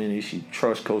Coach Swinney, she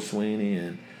trusts Coach Swinney,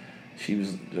 and she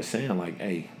was just saying like,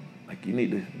 hey, like you need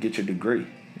to get your degree.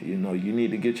 You know, you need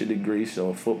to get your degree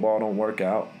so if football don't work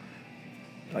out,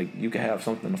 like you can have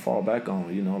something to fall back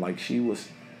on. You know, like she was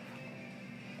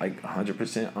like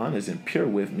 100% honest and pure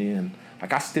with me, and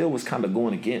like I still was kind of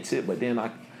going against it, but then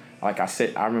like I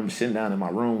said, I remember sitting down in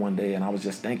my room one day and I was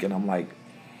just thinking, I'm like,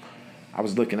 I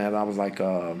was looking at it, I was like,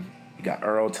 you got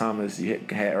Earl Thomas, you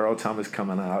had Earl Thomas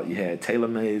coming out, you had Taylor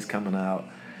Mays coming out,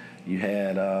 you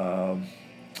had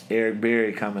Eric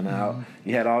Berry coming out,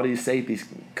 you had all these safeties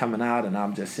coming out, and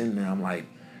I'm just sitting there, I'm like,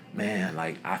 man,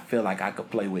 like I feel like I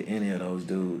could play with any of those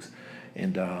dudes.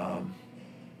 And I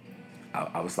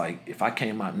was like, if I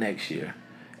came out next year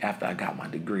after I got my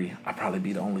degree, I'd probably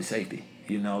be the only safety,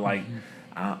 you know, like.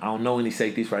 I don't know any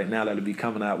safeties right now that'll be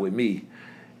coming out with me,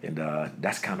 and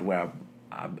that's kind of where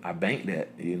I banked at.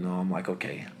 You know, I'm like,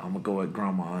 okay, I'm gonna go at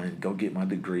grandma and go get my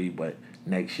degree, but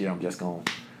next year I'm just gonna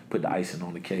put the icing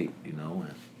on the cake. You know,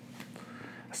 and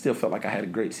I still felt like I had a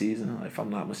great season. If I'm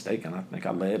not mistaken, I think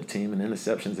I led the team in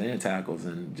interceptions and tackles,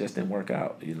 and just didn't work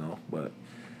out. You know, but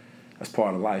that's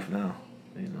part of life now.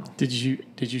 You know. Did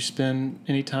you spend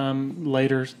any time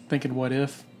later thinking, what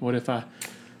if I?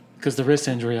 Because the wrist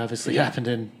injury obviously happened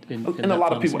in and a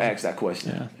lot of people ask that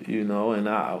question, you know, and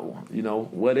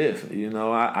what if, you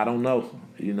know, I don't know,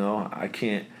 you know, I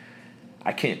can't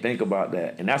think about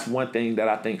that. And that's one thing that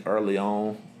I think early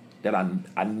on that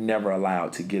I never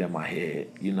allowed to get in my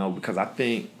head, you know, because I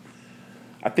think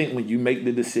when you make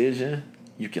the decision,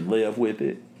 you can live with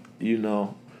it, you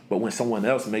know, but when someone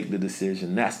else make the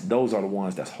decision, those are the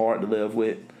ones that's hard to live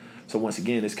with. So once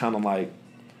again, it's kind of like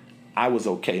I was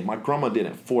okay. My grandma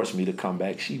didn't force me to come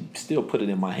back. She still put it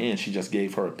in my hands. She just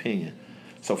gave her opinion.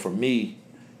 So for me,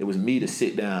 it was me to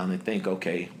sit down and think,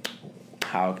 okay,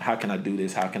 how can I do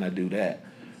this? How can I do that?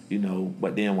 You know,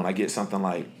 but then when I get something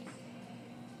like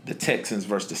the Texans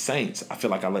versus the Saints, I feel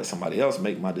like I let somebody else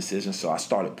make my decision. So I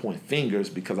started pointing fingers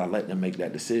because I let them make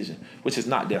that decision, which is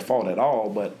not their fault at all,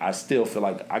 but I still feel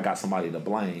like I got somebody to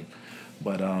blame.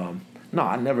 But no,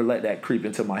 I never let that creep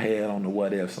into my head on the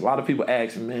what ifs. A lot of people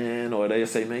ask, man, or they'll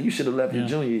say, man, you should have left your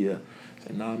junior year. I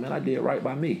say, no, man, I did right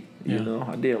by me. You know,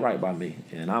 I did right by me,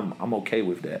 and I'm okay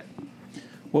with that.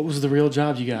 What was the real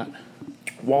job you got?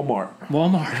 Walmart.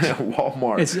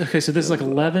 Walmart. Okay, so this is like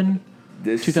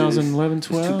 2011,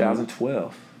 12?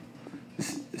 2012.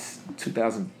 It's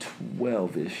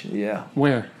 2012-ish, yeah.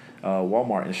 Where?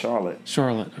 Walmart in Charlotte.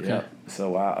 Charlotte, okay. Yeah.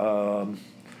 So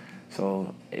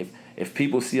so if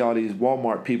people see all these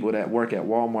Walmart people that work at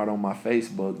Walmart on my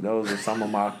Facebook, those are some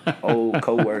of my old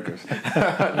coworkers.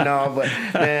 No, but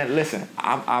man, listen,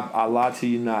 I lie to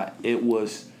you not. It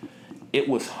was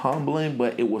humbling,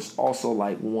 but it was also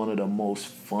like one of the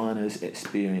most funnest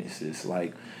experiences.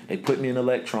 Like, they put me in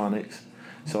electronics,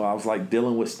 so I was like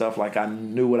dealing with stuff like I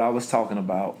knew what I was talking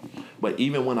about. But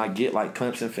even when I get like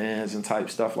Clemson fans and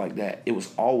type stuff like that, it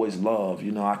was always love.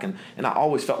 You know, and I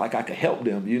always felt like I could help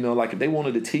them. You know, like if they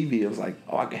wanted a TV, it was like,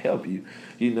 oh, I can help you.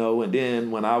 You know, and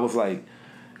then when I was like,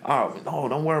 oh, no,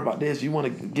 don't worry about this. You want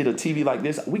to get a TV like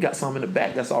this? We got some in the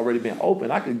back that's already been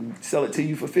open. I could sell it to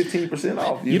you for 15%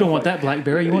 off. You don't want that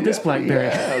BlackBerry. You want this BlackBerry.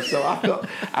 Yeah. So I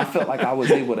felt like I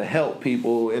was able to help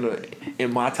people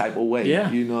in my type of way. Yeah.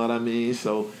 You know what I mean?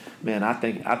 So, man, I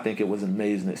think it was an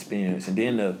amazing experience. And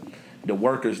then the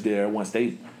workers there, once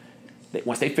they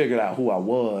figured out who I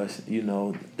was, you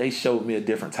know, they showed me a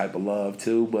different type of love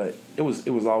too. But it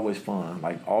was always fun.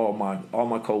 Like all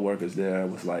my coworkers there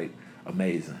was like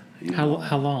amazing. How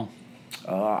long?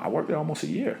 I worked there almost a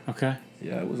year. Okay.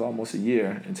 Yeah, it was almost a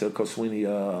year until Coach Swinney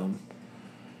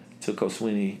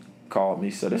called me.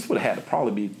 So this would have had to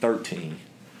probably be 13.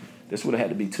 This would have had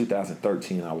to be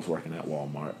 2013. I was working at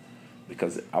Walmart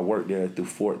because I worked there through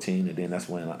 14, and then that's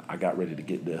when I got ready to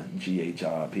get the GA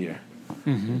job here.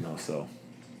 Mm-hmm. You know, so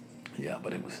yeah,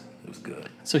 but it was good.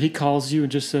 So he calls you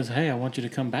and just says, "Hey, I want you to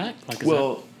come back."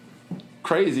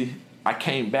 Crazy. I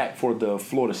came back for the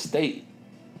Florida State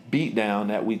beatdown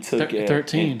that we took in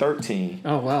 13.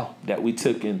 Oh, wow. That we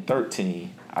took in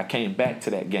 13. I came back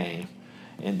to that game.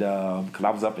 And because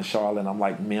I was up in Charlotte, and I'm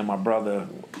like, me and my brother,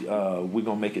 we're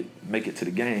going to make it to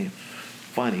the game.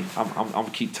 Funny. I'm going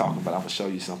to keep talking, but I'm going to show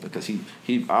you something. Because he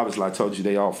obviously, I told you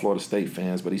they all Florida State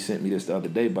fans, but he sent me this the other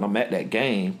day. But I'm at that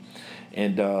game,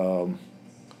 and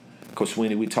Coach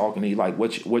Swinney, we talking. He like,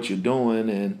 what you doing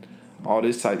and all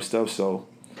this type of stuff. So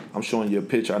I'm showing you a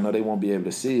picture. I know they won't be able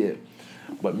to see it.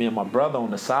 But me and my brother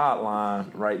on the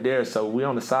sideline right there. So we're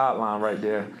on the sideline right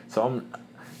there. So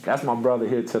that's my brother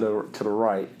here to the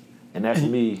right. And that's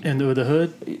me. And with the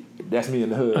hood? That's me in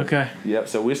the hood. Okay. Yep.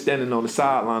 So we're standing on the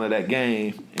sideline of that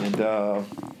game. And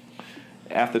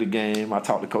after the game, I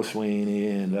talked to Coach Swinney,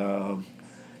 and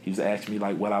he was asking me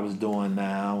like what I was doing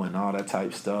now and all that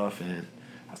type stuff. And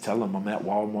I was telling him I'm at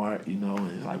Walmart, you know,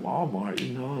 and he's like, Walmart,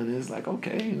 you know, and it's like,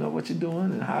 okay, you know what you're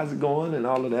doing and how's it going and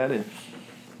all of that. And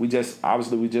we just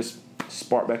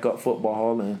sparked back up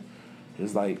football, and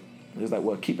it's like,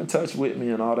 well, keep in touch with me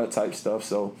and all that type stuff.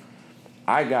 So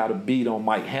I got a beat on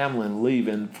Mike Hamlin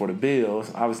leaving for the Bills.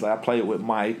 Obviously, I played with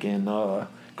Mike, and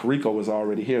Carico was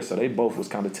already here, so they both was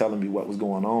kind of telling me what was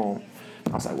going on.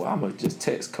 I was like, well, I'm going to just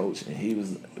text Coach. And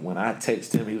when I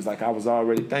texted him, he was like, I was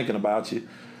already thinking about you.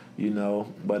 You know,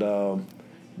 but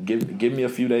give me a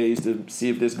few days to see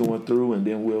if this going through, and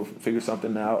then we'll figure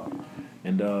something out.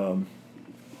 And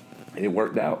it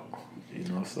worked out, you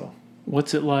know. So,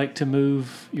 what's it like to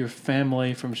move your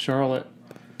family from Charlotte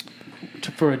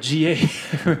for a GA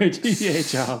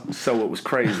job? So it was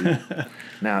crazy.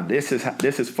 Now this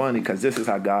is funny because this is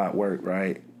how God worked,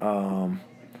 right?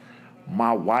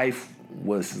 My wife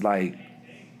was like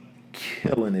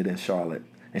killing it in Charlotte,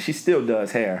 and she still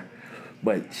does hair.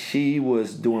 But she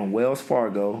was doing Wells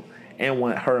Fargo, and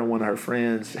her and one of her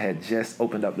friends had just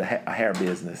opened up a hair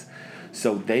business.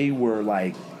 So they were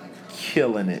like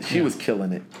killing it. She was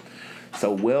killing it.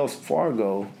 So Wells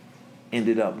Fargo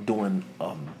ended up doing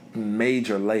a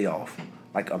major layoff.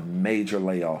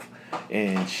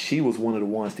 And she was one of the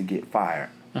ones to get fired.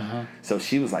 Uh-huh. So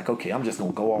she was like, okay, I'm just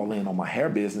going to go all in on my hair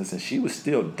business. And she was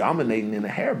still dominating in the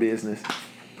hair business.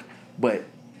 But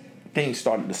things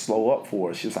started to slow up for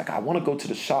her. She was like, I want to go to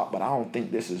the shop, but I don't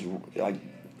think this is, like,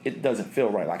 it doesn't feel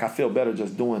right. Like, I feel better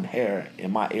just doing hair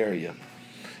in my area.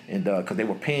 and because they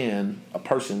were paying a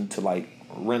person to like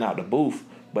rent out the booth,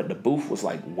 but the booth was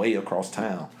like way across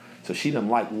town. So she didn't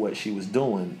like what she was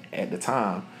doing at the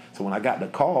time. So when I got the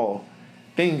call,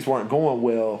 things weren't going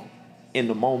well in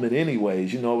the moment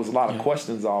anyways. You know, it was a lot of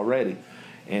questions already.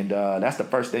 And that's the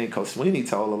first thing Coach Swinney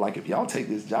told her, like, if y'all take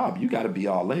this job, you got to be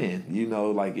all in. You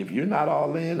know, like, if you're not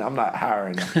all in, I'm not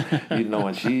hiring you. You know,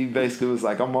 and she basically was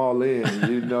like, I'm all in.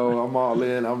 You know, I'm all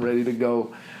in. I'm ready to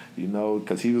go. You know,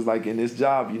 because he was like, in this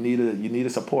job, you need a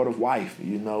supportive wife,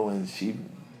 you know, and she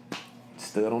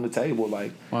stood on the table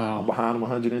like, wow. I'm behind him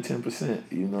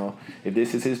 110%. You know, if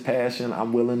this is his passion,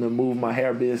 I'm willing to move my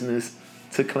hair business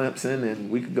to Clemson, and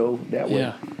we could go that way.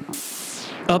 Yeah.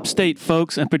 Upstate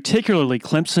folks, and particularly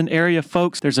Clemson area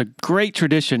folks, there's a great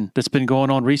tradition that's been going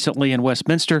on recently in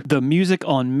Westminster, the Music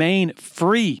on Main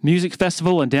free music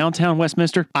festival in downtown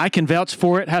Westminster. I can vouch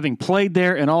for it, having played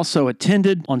there and also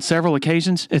attended on several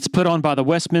occasions. It's put on by the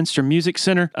Westminster Music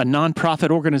Center, a nonprofit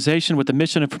organization with the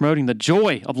mission of promoting the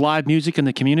joy of live music in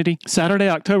the community. Saturday,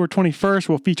 October 21st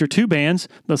will feature two bands,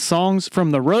 the Songs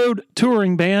from the Road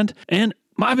touring band and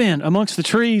my band, Amongst the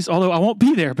Trees, although I won't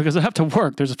be there because I have to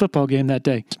work. There's a football game that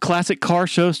day. Classic car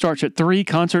show starts at 3.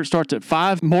 Concert starts at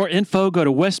 5. More info, go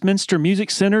to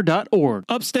westminstermusiccenter.org.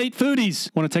 Upstate foodies,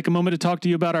 want to take a moment to talk to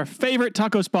you about our favorite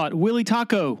taco spot, Willie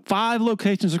Taco. 5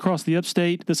 locations across the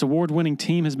upstate. This award-winning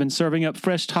team has been serving up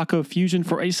fresh taco fusion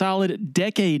for a solid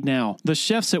decade now. The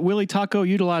chefs at Willie Taco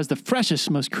utilize the freshest,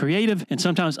 most creative, and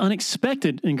sometimes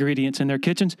unexpected ingredients in their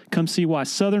kitchens. Come see why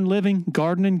Southern Living,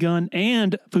 Garden and Gun,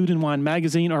 and Food and Wine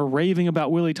Magazine are raving about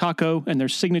Willie Taco and their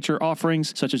signature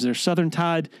offerings, such as their Southern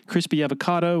Tide, Crispy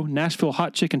Avocado, Nashville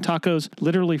Hot Chicken Tacos,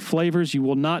 literally flavors you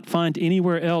will not find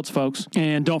anywhere else, folks.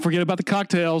 And don't forget about the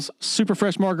cocktails, super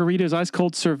fresh margaritas, ice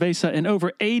cold cerveza, and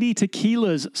over 80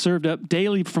 tequilas served up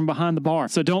daily from behind the bar.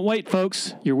 So don't wait,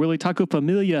 folks. Your Willie Taco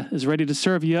Familia is ready to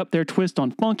serve you up their twist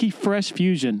on funky, fresh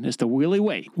fusion. It's the Willie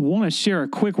way. Want to share a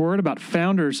quick word about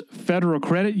Founders Federal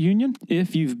Credit Union?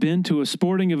 If you've been to a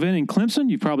sporting event in Clemson,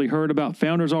 you've probably heard about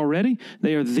Founders already.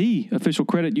 They are the official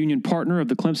credit union partner of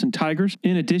the Clemson Tigers.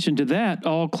 In addition to that,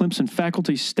 all Clemson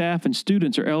faculty, staff, and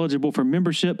students are eligible for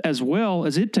membership as well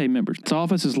as IPTAY members. Its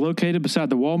office is located beside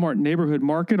the Wal-Mart Neighborhood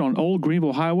Market on Old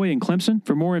Greenville Highway in Clemson.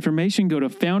 For more information, go to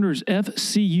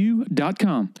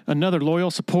foundersfcu.com. Another loyal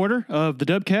supporter of the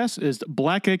Dubcast is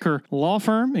Blackacre Law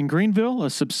Firm in Greenville, a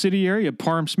subsidiary of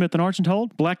Parham Smith &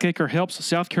 Archenhold. Blackacre helps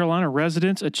South Carolina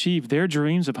residents achieve their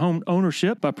dreams of home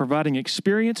ownership by providing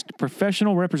experienced,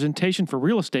 professional representation for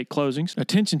real estate closings.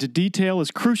 Attention to detail is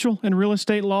crucial in real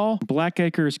estate law.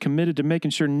 Blackacre is committed to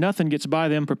making sure nothing gets by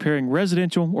them preparing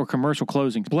residential or commercial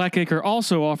closings. Blackacre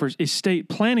also offers estate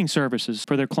planning services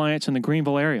for their clients in the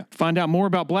Greenville area. Find out more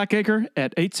about Blackacre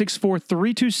at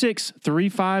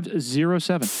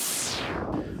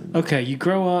 864-326-3507. Okay, you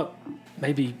grow up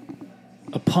maybe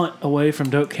a punt away from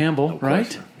Doak Campbell,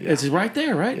 right? Yeah. It's right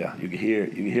there, right? Yeah, you can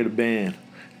hear the band.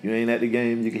 You ain't at the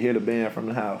game, you can hear the band from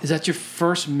the house. Is that your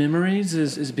first memories,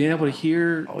 is being able to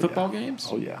hear football games?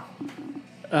 Oh, yeah.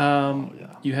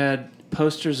 You had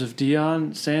posters of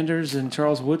Deion Sanders and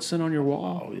Charles Woodson on your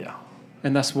wall? Oh, yeah.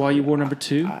 And that's why you wore number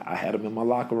 2? I had them in my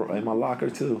locker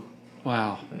too.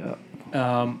 Wow.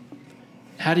 Yeah.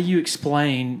 How do you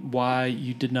explain why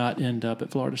you did not end up at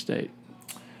Florida State?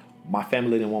 My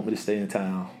family didn't want me to stay in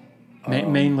town.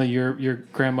 Mainly your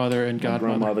grandmother and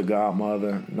godmother.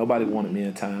 Godmother. Nobody wanted me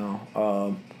in town.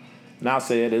 Now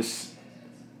said it's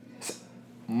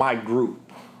my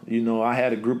group. You know, I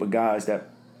had a group of guys that,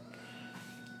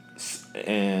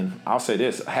 and I'll say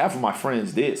this, half of my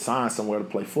friends did sign somewhere to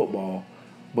play football,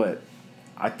 but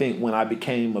I think when I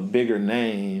became a bigger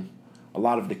name, a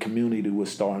lot of the community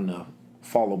was starting to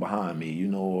follow behind me, you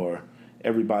know, or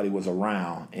everybody was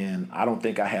around, and I don't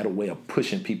think I had a way of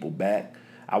pushing people back.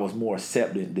 I was more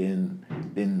accepted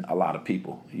than a lot of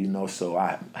people, you know. So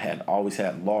I had always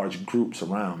had large groups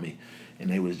around me, and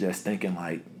they was just thinking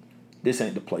like, this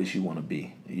ain't the place you want to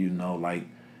be, you know. Like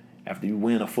after you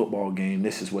win a football game,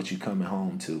 this is what you coming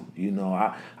home to, you know.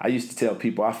 I used to tell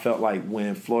people I felt like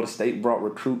when Florida State brought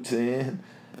recruits in,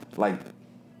 like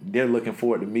they're looking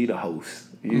forward to me to host,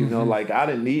 you know. Like I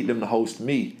didn't need them to host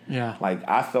me. Yeah. Like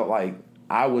I felt like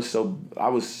I was so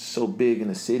big in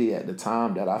the city at the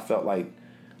time that I felt like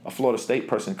a Florida State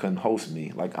person couldn't host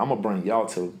me. Like, I'm going to bring y'all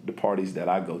to the parties that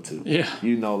I go to. Yeah.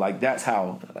 You know, like, that's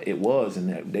how it was,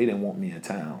 and they didn't want me in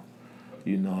town.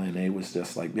 You know, and they was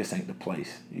just like, this ain't the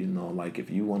place. You know, like, if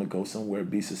you want to go somewhere,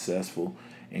 be successful,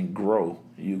 and grow,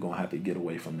 you're going to have to get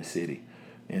away from the city.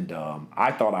 And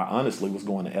I thought I honestly was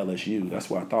going to LSU. That's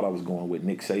where I thought I was going with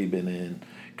Nick Saban and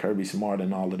Kirby Smart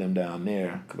and all of them down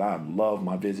there, because I loved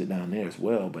my visit down there as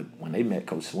well. But when they met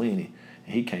Coach Swinney,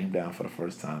 and he came down for the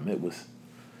first time. It was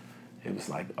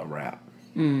like a wrap.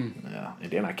 Yeah.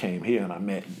 And then I came here and I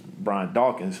met Brian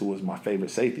Dawkins, who was my favorite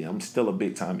safety. I'm still a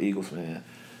big-time Eagles fan.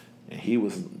 And he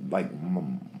was like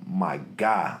my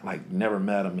guy. Like, never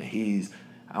met him. And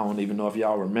I don't even know if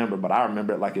y'all remember, but I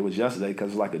remember it like it was yesterday because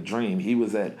it was like a dream. He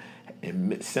was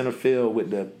in center field with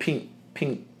the pink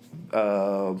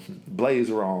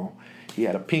blazer on. He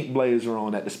had a pink blazer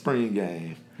on at the spring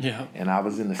game. Yeah. And I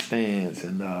was in the stands,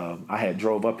 and I had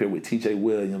drove up here with T.J.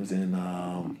 Williams and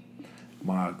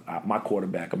my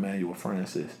quarterback, Emmanuel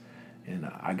Francis,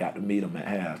 and I got to meet him at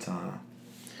halftime.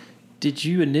 Did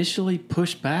you initially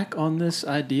push back on this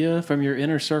idea from your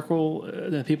inner circle,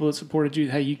 the people that supported you?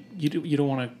 Hey, you don't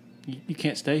want to, you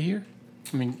can't stay here?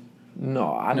 I mean,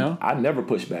 no, I never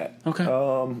pushed back. Okay.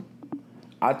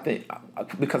 I think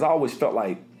because I always felt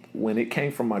like when it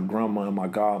came from my grandma and my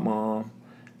godmom,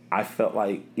 I felt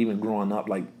like even growing up,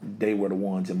 like they were the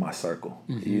ones in my circle.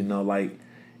 Mm-hmm. You know, like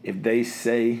if they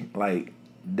say, like,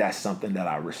 that's something that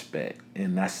I respect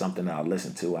and that's something that I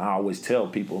listen to. I always tell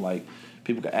people, like,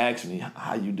 people could ask me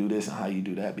how you do this and how you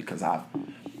do that because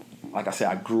like I said,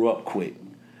 I grew up quick.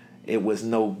 It was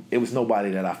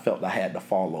nobody that I felt I had to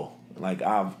follow. Like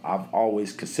I've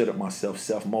always considered myself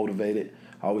self-motivated.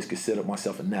 I always considered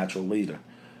myself a natural leader.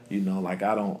 You know, like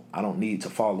I don't need to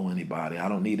follow anybody. I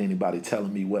don't need anybody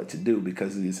telling me what to do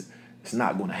because it's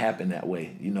not going to happen that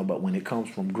way. You know, but when it comes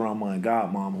from grandma and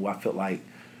godmom, who I felt like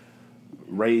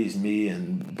raised me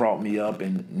and brought me up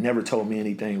and never told me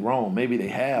anything wrong. Maybe they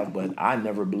have, but I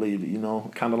never believed it, you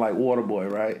know, kind of like Waterboy,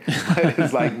 right?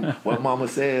 It's like what mama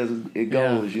says, it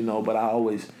goes, you know, but I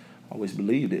always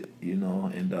believed it, you know,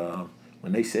 and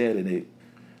when they said it,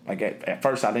 like at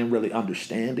first I didn't really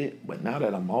understand it, but now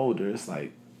that I'm older, it's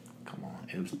like, come on,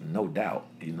 it was no doubt,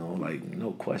 you know, like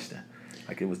no question.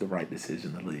 Like it was the right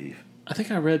decision to leave. I think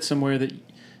I read somewhere that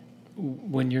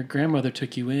when your grandmother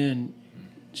took you in,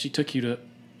 she took you to,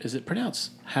 is it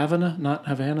pronounced Havana, not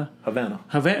Havana? Havana.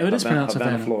 It is pronounced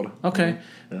Havana. Florida. Okay.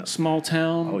 Mm-hmm. Yeah. Small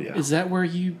town. Oh, yeah. Is that where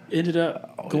you ended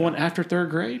up going after third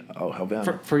grade? Oh,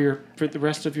 Havana. For the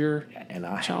rest of your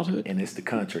childhood? And it's the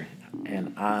country.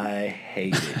 And I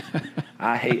hate it.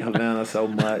 I hate Havana so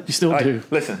much. You still do.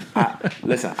 Listen,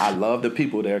 I love the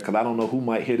people there because I don't know who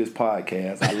might hear this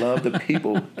podcast. I love the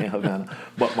people in Havana.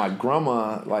 But my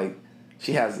grandma, like,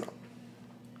 she has...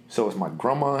 So it's my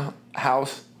grandma's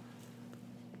house.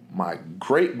 My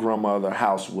great-grandmother's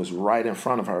house was right in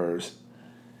front of hers.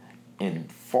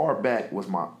 And far back was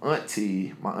my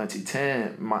auntie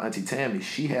Tammy.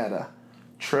 She had a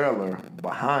trailer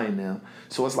behind them.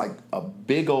 So it's like a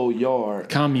big old yard.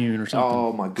 Commune or something.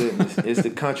 Oh, my goodness. It's the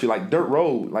country. Like dirt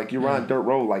road. Like you're on dirt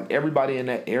road. Like everybody in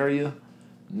that area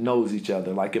knows each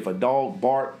other. Like if a dog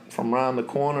barked from around the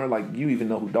corner, like you even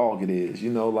know who dog it is.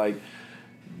 You know, like...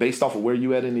 Based off of where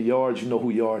you at in the yard, you know who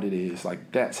yard it is.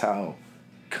 Like, that's how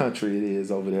country it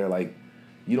is over there. Like,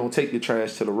 you don't take your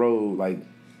trash to the road. Like,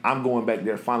 I'm going back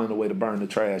there finding a way to burn the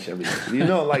trash every day. You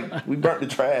know, like, we burnt the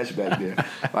trash back there.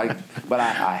 Like, but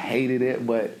I hated it.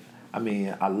 But, I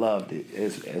mean, I loved it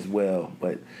as well.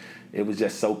 But it was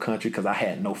just so country because I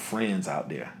had no friends out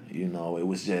there. You know, it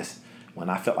was just,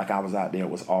 when I felt like I was out there, it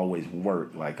was always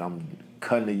work. Like, I'm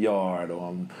cutting the yard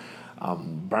or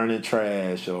I'm burning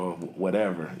trash or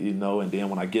whatever, you know. And then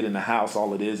when I get in the house,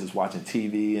 all it is watching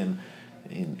TV. And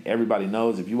everybody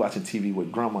knows if you're watching TV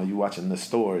with grandma, you're watching the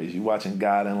stories. You're watching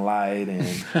God and Light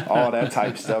and all that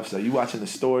type stuff. So you're watching the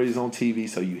stories on TV,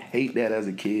 so you hate that as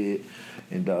a kid.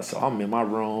 And so I'm in my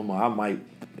room. I might,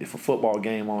 if a football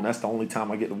game on, that's the only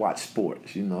time I get to watch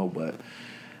sports, you know. But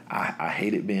I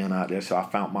hated being out there, so I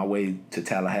found my way to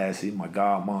Tallahassee. My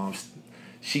godmom,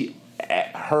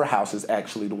 her house is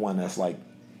actually the one that's like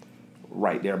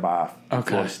right there by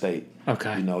Florida State.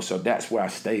 Okay. You know, so that's where I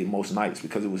stayed most nights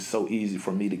because it was so easy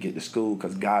for me to get to school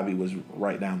because Gabi was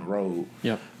right down the road.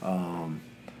 Yep.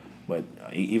 But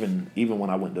even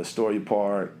when I went to Astoria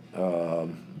Park,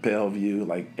 Bellevue,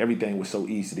 like everything was so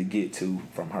easy to get to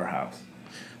from her house.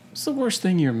 What's the worst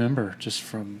thing you remember just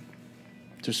from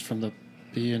the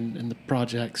being in the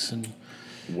projects and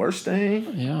worst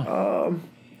thing? Yeah.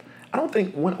 I don't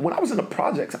think when I was in the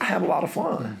projects, I had a lot of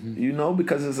fun, you know,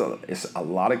 because it's a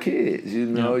lot of kids, you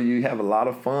know, you have a lot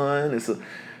of fun. There's a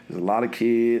lot of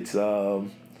kids. I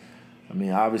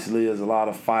mean, obviously, there's a lot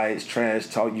of fights, trash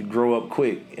talk. You grow up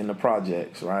quick in the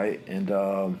projects, right? And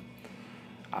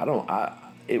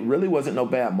it really wasn't no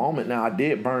bad moment. Now, I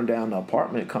did burn down the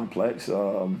apartment complex.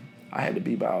 I had to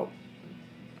be about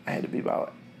 8. I had to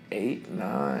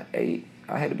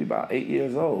be about 8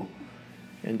 years old,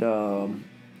 and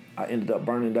I ended up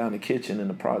burning down the kitchen in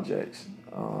the projects.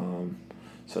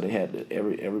 So they had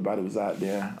everybody was out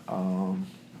there.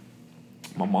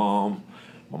 My mom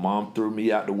threw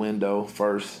me out the window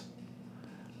first.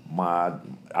 I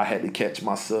had to catch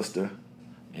my sister,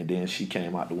 and then she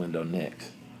came out the window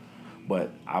next.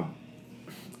 But I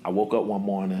woke up one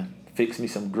morning, fixed me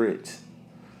some grits,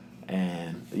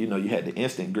 and you had the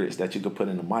instant grits that you could put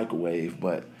in the microwave.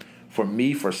 But for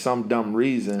me, for some dumb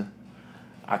reason,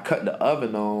 I cut the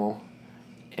oven on,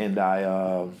 and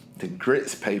the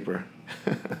grits paper.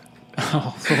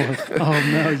 Oh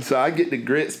no! So I get the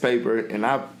grits paper and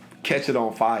I catch it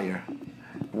on fire,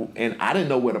 and I didn't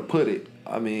know where to put it.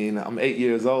 I mean, I'm 8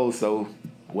 years old, so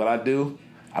what I do,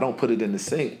 I don't put it in the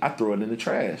sink. I throw it in the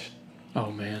trash.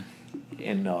 Oh man!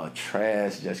 And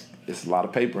trash it's a lot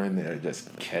of paper in there. It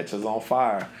just catches on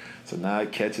fire. So now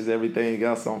it catches everything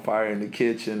else on fire in the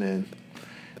kitchen, and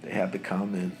they have to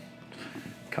come and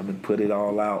put it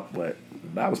all out. But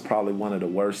that was probably one of the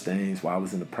worst things while I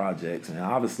was in the projects. And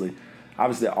obviously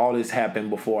all this happened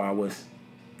before I was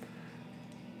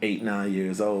 8, 9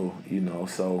 years old,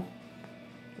 so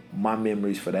my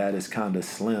memories for that is kind of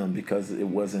slim because it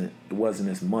wasn't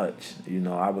as much.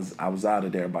 I was out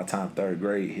of there by the time 3rd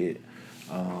grade hit.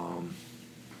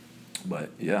 But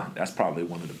yeah, that's probably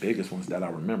one of the biggest ones that I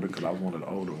remember because I was one of the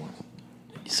older ones.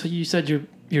 So you said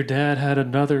your dad had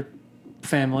another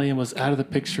family and was out of the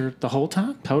picture the whole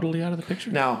time, totally out of the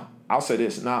picture? Now, I'll say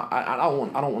this. Now, I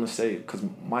don't want to say it because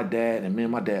my dad and me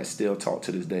and my dad still talk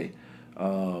to this day.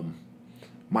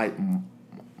 My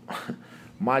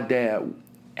dad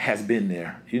has been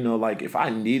there. Like if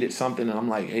I needed something and I'm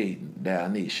like, hey,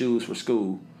 Dad, I need shoes for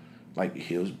school, like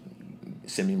he'll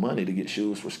send me money to get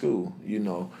shoes for school.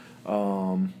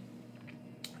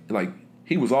 Like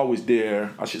he was always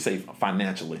there. I should say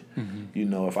financially.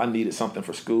 Mm-hmm. If I needed something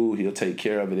for school, he'll take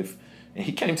care of it. And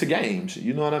he came to games.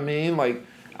 You know what I mean? Like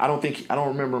I don't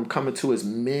remember him coming to as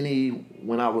many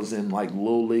when I was in like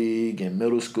little league and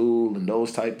middle school and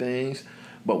those type things.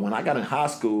 But when I got in high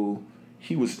school,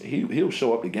 he'll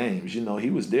show up to games. He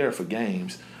was there for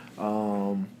games.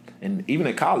 And even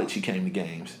in college, he came to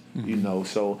games. Mm-hmm.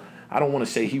 So I don't want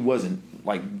to say he wasn't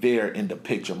like there in the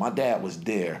picture. My dad was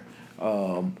there.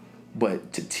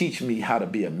 But to teach me how to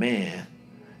be a man,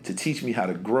 to teach me how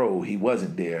to grow, he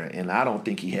wasn't there. And I don't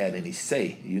think he had any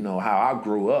say. How I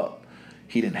grew up,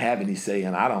 he didn't have any say.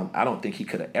 And I don't think he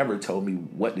could have ever told me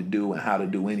what to do and how to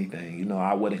do anything.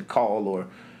 I wouldn't call or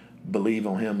believe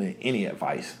on him in any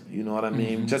advice. You know what I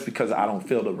mean? Mm-hmm. Just because I don't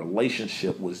feel the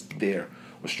relationship was there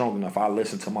or strong enough. I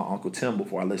listened to my Uncle Tim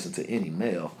before I listened to any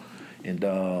male.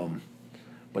 And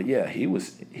but yeah, he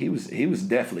was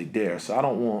definitely there. So I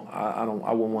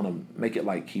wouldn't want to make it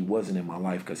like he wasn't in my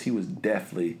life because he was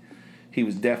definitely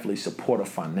supportive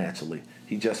financially.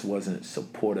 He just wasn't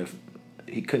supportive.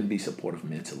 He couldn't be supportive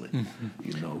mentally,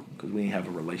 because we didn't have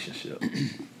a relationship.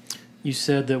 You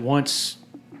said that once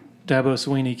Dabo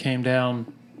Swinney came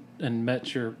down and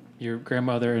met your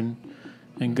grandmother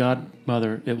and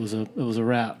godmother, it was a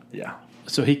wrap. Yeah.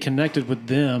 So he connected with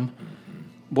them.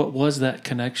 What was that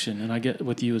connection? And I get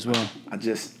with you as well. I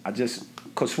just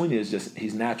Coach Swinney is just,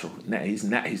 he's natural. He's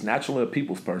naturally a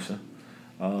people's person,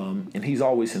 and he's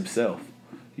always himself,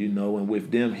 And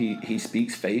with them, he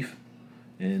speaks faith,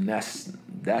 and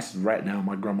that's right down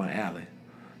my grandma alley.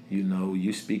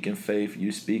 You speaking faith,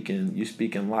 you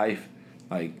speaking life,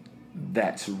 like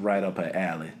that's right up her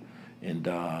alley, and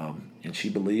she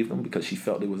believed him because she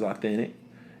felt it was authentic.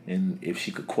 And if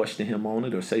she could question him on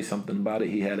it or say something about it,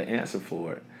 he had an answer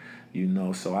for it.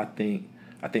 So I think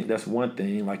that's one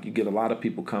thing. Like you get a lot of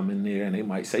people come in there and they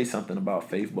might say something about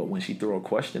faith, but when she throw a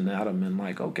question at them and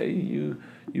like, okay, you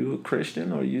a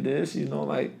Christian or you this,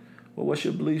 like, well, what's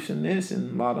your beliefs in this?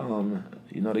 And a lot of them,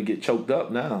 they get choked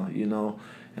up now,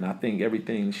 And I think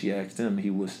everything she asked him, he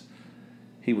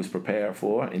was prepared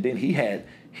for. And then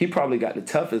he probably got the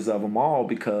toughest of them all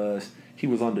because he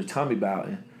was under Tommy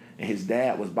Bowden. And his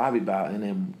dad was Bobby Bowden,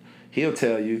 and he'll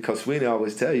tell you, because Swinney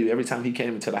always tell you, every time he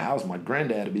came into the house, my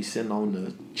granddad would be sitting on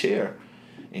the chair,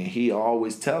 and he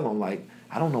always tell him, like,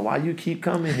 I don't know why you keep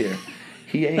coming here.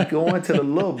 He ain't going to the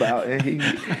little Bowden, and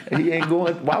he ain't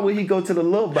going. Why would he go to the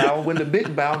little Bowden when the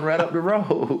big Bowden right up the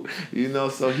road?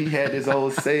 So he had this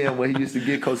old saying where he used to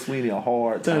give Coach Swinney a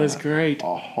hard time. That is great.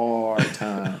 A hard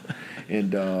time.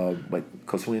 And but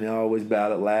Coach Swinney always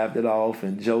laughed it off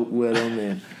and joked with him,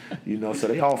 and so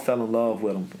they all fell in love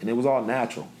with him, and it was all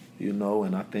natural,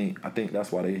 And I think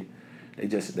that's why they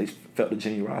felt the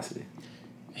generosity.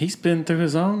 He's been through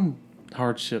his own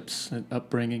hardships and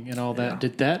upbringing and all that. Yeah.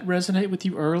 Did that resonate with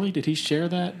you early? Did he share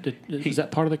that? Was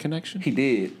that part of the connection? He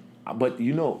did, but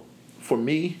for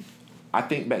me, I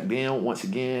think back then, once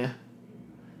again,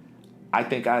 I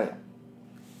think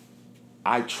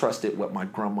I trusted what my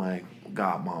grandma and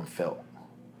godmom felt.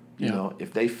 You Yeah. know,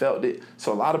 if they felt it.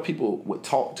 So a lot of people would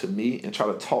talk to me and try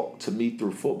to talk to me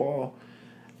through football.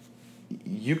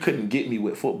 You couldn't get me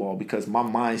with football because my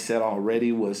mindset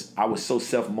already was, I was so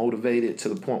self-motivated to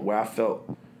the point where I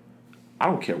felt, I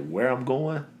don't care where I'm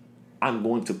going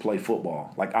to play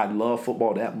football. Like, I love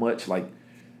football that much. Like,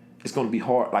 it's going to be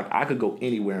hard. Like, I could go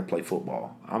anywhere and play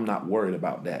football. I'm not worried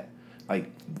about that.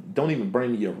 Like, don't even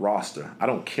bring me your roster. I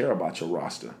don't care about your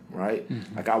roster, right?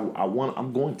 Mm-hmm. Like,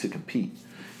 I'm going to compete.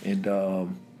 And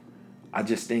I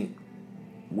just think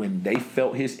when they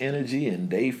felt his energy and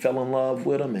they fell in love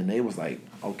with him and they was like,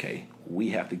 okay, we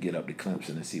have to get up to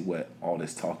Clemson and see what all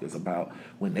this talk is about.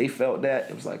 When they felt that,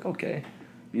 it was like, okay,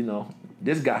 you know,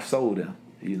 this guy sold him.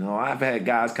 You know, I've had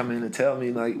guys come in and tell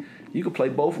me, like, you can play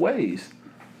both ways.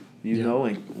 You know,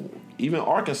 and even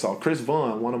Arkansas, Chris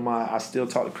Vaughn, I still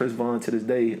talk to Chris Vaughn to this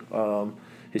day.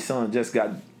 His son just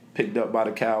got picked up by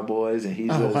the Cowboys, and he's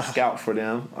a scout for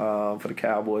them, for the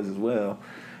Cowboys as well.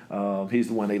 He's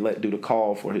the one they let do the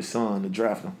call for his son to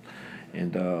draft him.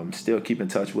 And still keep in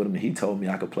touch with him. And he told me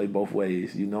I could play both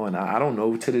ways, you know. And I don't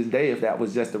know to this day if that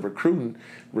was just a recruiting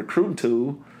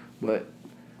tool, but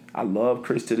I love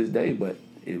Chris to this day. But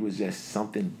it was just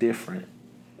something different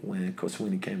when Coach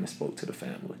Swinney came and spoke to the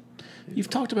family. You've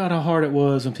talked about how hard it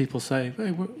was when people say,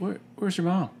 hey, where's your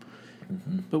mom?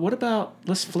 Mm-hmm. But what about,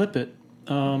 let's flip it.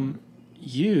 There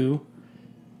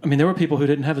were people who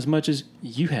didn't have as much as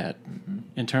you had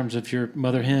in terms of your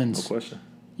mother hens. No question.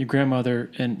 Your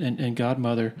grandmother and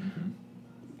godmother. Mm-hmm.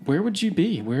 Where would you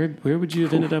be? Where would you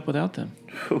have ended up without them?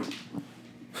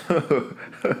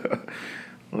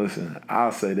 Listen,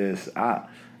 I'll say this.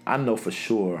 I know for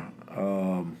sure.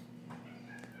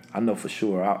 I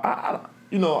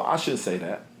shouldn't say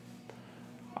that.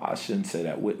 I shouldn't say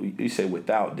that. You say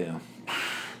without them.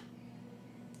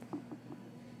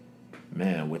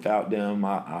 Man, without them,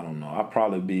 I don't know. I'd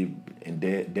probably be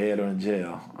dead or in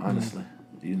jail, honestly.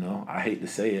 Mm-hmm. You know, I hate to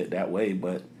say it that way,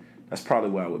 but that's probably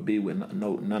where I would be with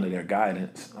none of their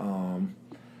guidance. But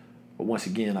once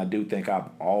again, I do think I've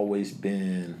always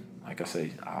been, like I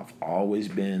say, I've always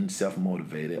been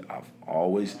self-motivated. I've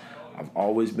always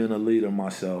been a leader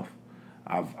myself.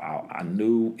 I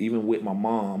knew even with my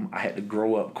mom, I had to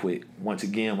grow up quick. Once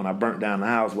again, when I burnt down the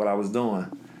house, what I was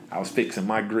doing, I was fixing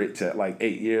my grits at like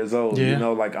 8 years old. Yeah. You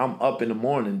know, like I'm up in the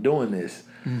morning doing this.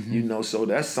 Mm-hmm. You know, so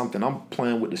that's something I'm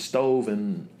playing with the stove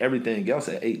and everything else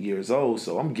at 8 years old.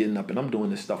 So I'm getting up and I'm doing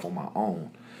this stuff on my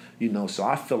own. You know, so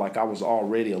I feel like I was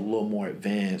already a little more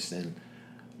advanced than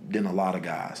a lot of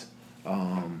guys.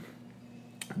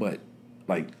 But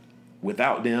like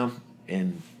without them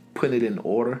and putting it in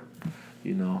order,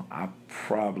 you know, I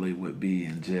probably would be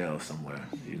in jail somewhere,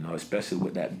 you know, especially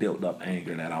with that built up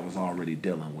anger that I was already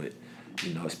dealing with,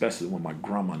 you know, especially when my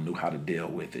grandma knew how to deal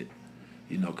with it,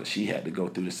 you know, because she had to go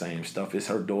through the same stuff. It's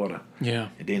her daughter. Yeah.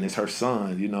 And then it's her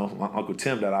son, you know, my Uncle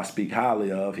Tim that I speak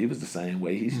highly of, he was the same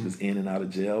way. He was in and out of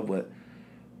jail, but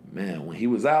man, when he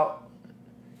was out,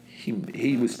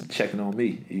 he was checking on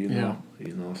me, you know,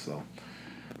 so,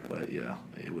 but yeah,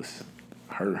 it was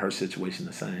her situation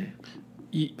the same.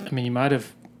 You might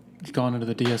have gone into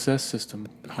the DSS system,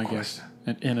 I guess,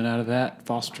 and in and out of that,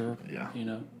 foster, you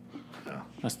know. Yeah.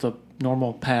 That's the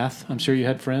normal path. I'm sure you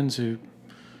had friends who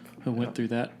went through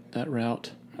that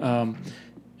route. Dabo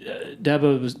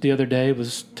the other day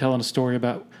was telling a story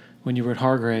about when you were at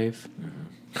Hargrave.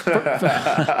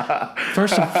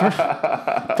 First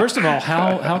of all,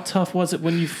 how tough was it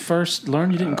when you first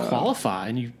learned you didn't qualify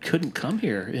and you couldn't come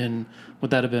here in,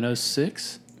 would that have been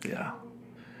 2006? Yeah.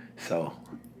 So,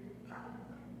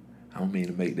 I don't mean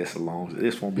to make this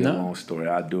this won't be a long story.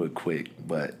 I'll do it quick.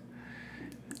 But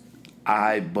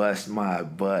I bust my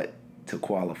butt to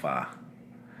qualify.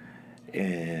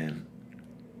 And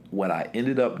what I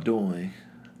ended up doing,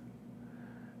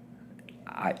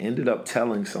 I ended up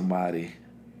telling somebody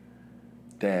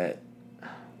that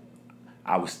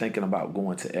I was thinking about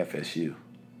going to FSU,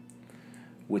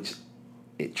 which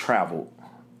it traveled.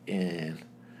 And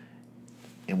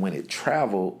when it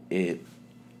traveled, it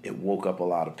woke up a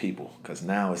lot of people because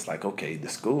now it's like, okay, the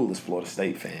school is Florida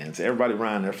State fans. Everybody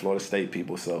around there Florida State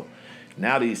people. So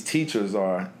now these teachers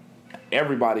are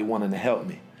everybody wanting to help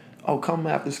me. Oh, come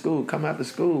after school.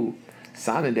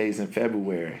 Signing day's in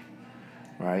February,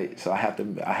 right? So I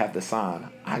have to sign.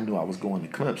 I knew I was going to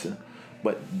Clemson,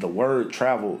 but the word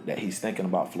traveled that he's thinking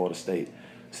about Florida State.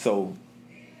 So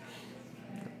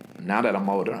now that I'm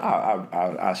older,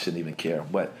 I shouldn't even care.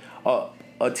 But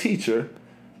a teacher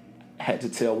had to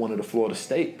tell one of the Florida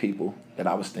State people that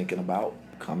I was thinking about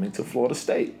coming to Florida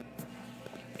State.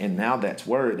 And now that's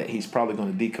word that he's probably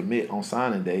going to decommit on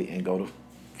signing day and go to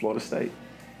Florida State.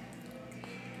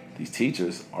 These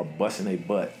teachers are busting their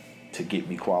butt to get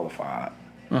me qualified.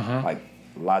 Like,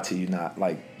 lie to you not.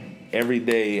 Like, every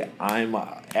day I'm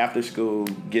after school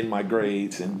getting my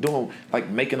grades and doing, like,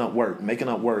 making up work. Me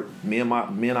and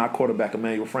our quarterback,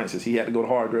 Emmanuel Francis, he had to go to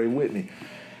Hargrave with me.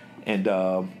 And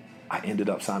I ended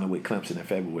up signing with Clemson in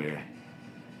February.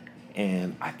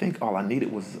 And I think all I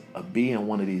needed was a B in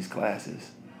one of these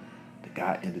classes. The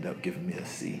guy ended up giving me a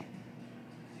C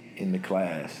in the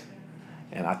class.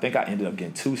 And I think I ended up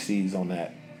getting 2 C's on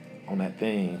that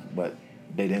thing, but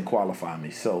they didn't qualify me.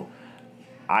 So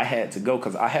I had to go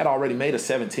because I had already made a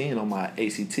 17 on my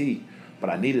ACT, but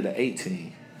I needed an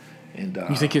 18. And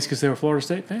you think it's because they were Florida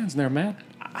State fans and they're mad?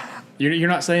 You're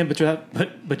not saying, but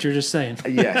you're just saying.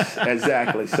 Yes,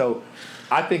 exactly. So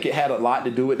I think it had a lot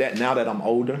to do with that. Now that I'm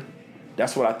older,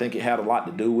 that's what I think it had a lot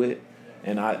to do with.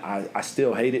 And I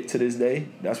still hate it to this day.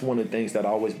 That's one of the things that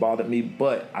always bothered me.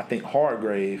 But I think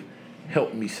Hargrave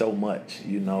helped me so much.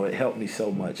 It helped me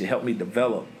so much. It helped me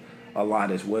develop a lot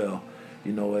as well.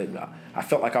 I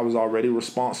felt like I was already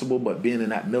responsible, but being in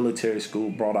that military school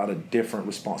brought out a different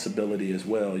responsibility as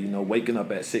well. Waking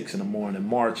up at 6 in the morning,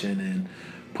 marching and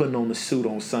putting on the suit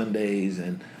on Sundays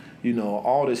and,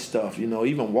 all this stuff,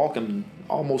 even walking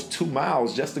almost 2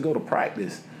 miles just to go to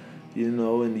practice,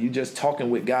 and you just talking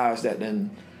with guys that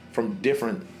then from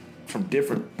different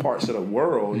parts of the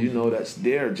world, that's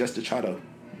there just to try to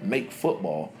make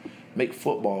football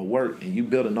work, and you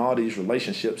building all these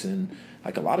relationships. And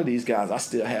like a lot of these guys I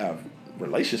still have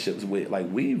relationships with.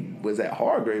 Like, we was at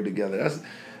Hargrave together.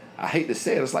 I hate to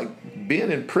say it, it's like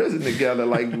being in prison together.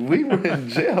 Like, we were in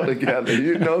jail together,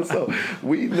 so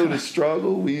we knew the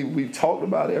struggle. We talked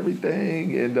about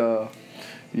everything, and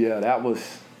that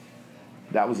was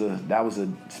a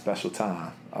special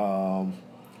time.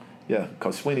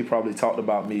 Because Swinney probably talked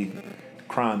about me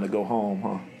crying to go home,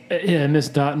 huh? Yeah, Miss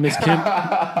Dot and Miss Kim,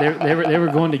 they were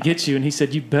going to get you, and he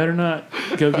said, you better not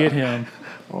go get him,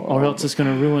 or else it's going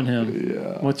to ruin him.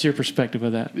 Yeah. What's your perspective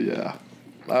of that? Yeah.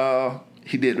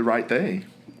 He did the right thing.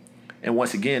 And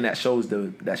once again, that shows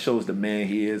the man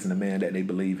he is and the man that they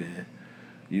believe in.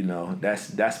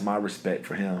 That's my respect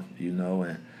for him,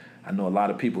 and I know a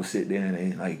lot of people sit there and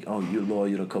they like, oh, you're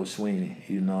loyal to Coach Swinney.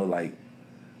 Like,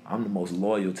 I'm the most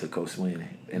loyal to Coach Swinney,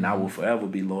 and I will forever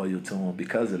be loyal to him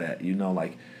because of that.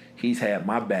 Like, he's had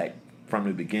my back from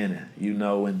the beginning,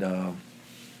 and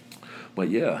but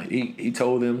yeah, he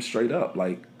told them straight up,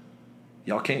 like,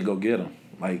 y'all can't go get him,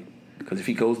 like, because if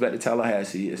he goes back to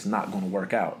Tallahassee, it's not going to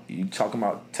work out. You talking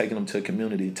about taking him to a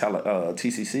community,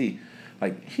 TCC,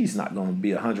 like, he's not going to be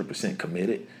 100%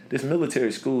 committed. This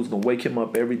military school is going to wake him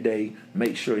up every day,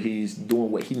 make sure he's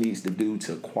doing what he needs to do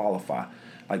to qualify.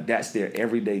 Like, that's their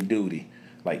everyday duty.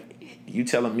 Like, you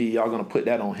telling me y'all going to put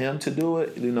that on him to do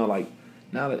it? Like,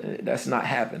 now that's not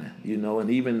happening,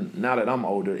 and even now that I'm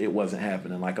older, it wasn't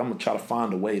happening. Like, I'm going to try to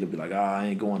find a way to be like, I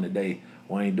ain't going today,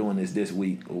 or I ain't doing this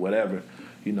week, or whatever,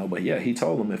 But yeah, he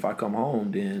told him if I come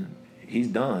home, then he's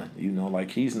done,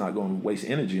 like, he's not going to waste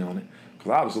energy on it.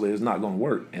 Because obviously it's not going to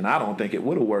work. And I don't think it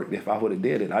would have worked if I would have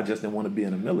did it. I just didn't want to be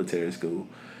in a military school.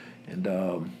 And,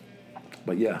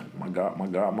 but yeah, my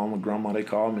godmama, grandma, they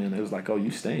called me and it was like, oh, you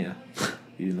staying.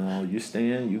 You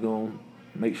staying, you going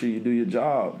to make sure you do your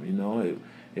job.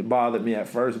 It bothered me at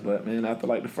first, but, man, after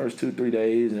like the first 2-3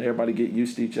 days and everybody get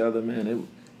used to each other, man, it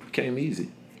became easy.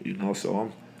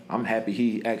 So I'm happy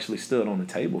he actually stood on the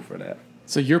table for that.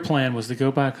 So your plan was to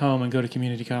go back home and go to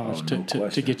community college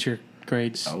to get your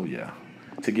grades? Oh, yeah.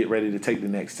 To get ready to take the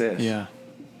next test. Yeah.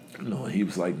 And he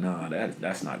was like, nah,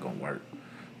 that's not going to work.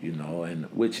 And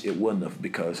which it wouldn't have,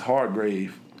 because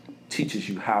Hargrave teaches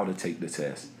you how to take the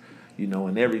test.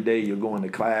 And every day you're going to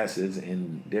classes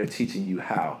and they're teaching you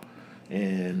how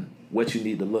and what you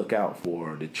need to look out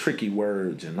for, the tricky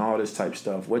words and all this type of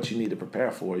stuff, what you need to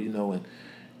prepare for, and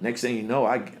next thing you know,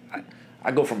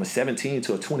 I go from a 17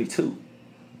 to a 22.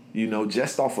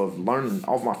 Just off of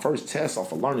my first test,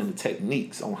 off of learning the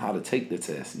techniques on how to take the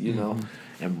test,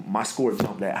 and my score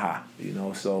jumped that high,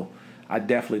 so I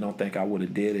definitely don't think I would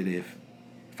have did it if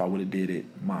I would have did it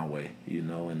my way,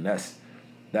 and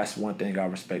that's one thing I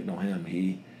respect on him.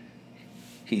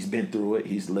 He's been through it,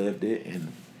 he's lived it,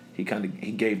 and he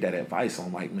gave that advice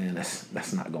on, like, man,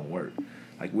 that's not gonna work.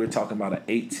 Like, we're talking about an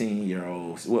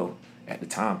 18-year-old, well, at the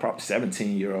time, probably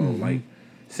 17-year-old, like,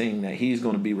 saying that he's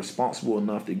going to be responsible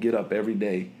enough to get up every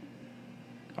day.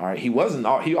 All right, he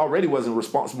already wasn't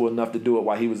responsible enough to do it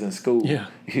while he was in school. Yeah.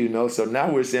 So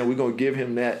now we're saying we're going to give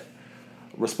him that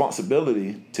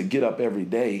responsibility to get up every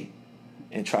day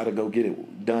and try to go get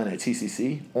it done at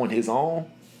TCC on his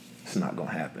own. It's not going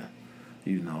to happen.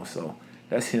 So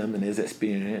that's him and his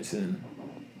experience and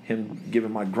him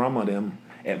giving my grandma them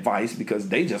advice because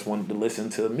they just wanted to listen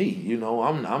to me. You know,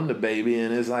 I'm the baby,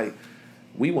 and it's like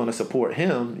we want to support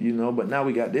him, you know, but now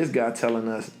we got this guy telling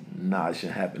us, nah, it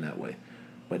shouldn't happen that way.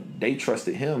 But they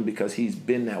trusted him because he's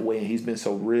been that way and he's been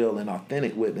so real and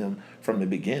authentic with them from the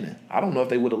beginning. I don't know if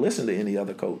they would have listened to any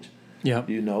other coach. Yeah.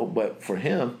 You know, but for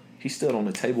him, he stood on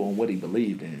the table on what he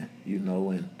believed in, you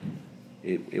know, and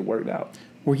it worked out.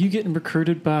 Were you getting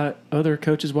recruited by other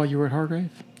coaches while you were at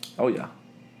Hargrave? Oh, yeah.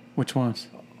 Which ones?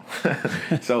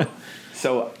 So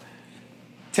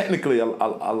technically a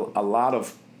lot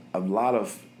of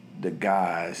the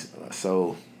guys,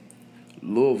 so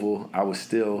Louisville, I was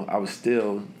still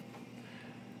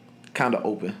kind of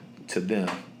open to them,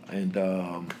 and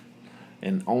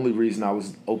only reason I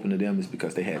was open to them is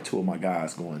because they had two of my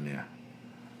guys going there,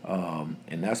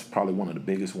 and that's probably one of the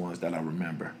biggest ones that I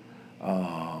remember.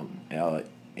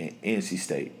 NC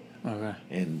State, okay,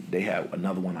 and they had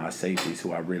another one of our safeties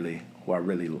who I really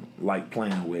liked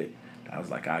playing with. I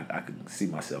was like, I could see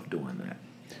myself doing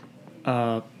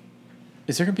that.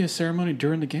 Is there gonna be a ceremony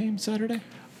during the game Saturday?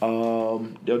 They'll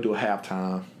do a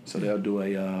halftime. So they'll do a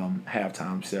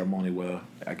halftime ceremony where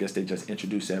I guess they just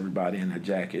introduce everybody in their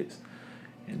jackets,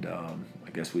 and I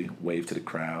guess we wave to the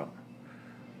crowd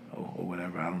or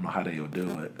whatever. I don't know how they'll do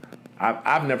it.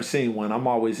 I've never seen one. I'm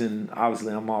always in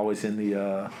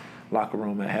the locker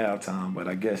room at halftime, but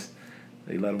I guess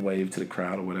they let them wave to the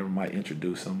crowd or whatever, might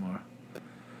introduce them or.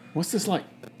 What's this like?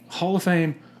 Hall of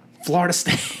Fame, Florida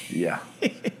State. Yeah,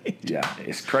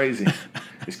 it's crazy.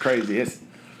 It's crazy.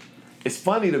 It's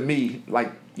funny to me.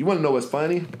 Like, you want to know what's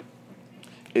funny?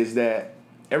 Is that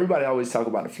everybody always talk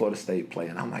about the Florida State play,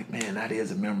 and I'm like, man, that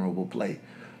is a memorable play.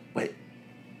 But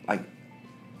like,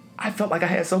 I felt like I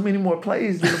had so many more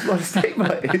plays than the Florida State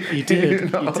play. You did. You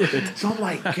know? You did. So I'm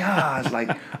like, gosh,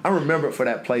 like I remember it for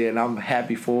that play, and I'm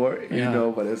happy for it. You Yeah.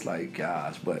 know, but it's like,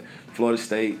 gosh, but Florida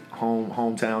State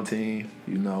hometown team.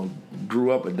 You know,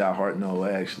 grew up at Die Hard. No,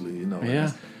 actually, you know,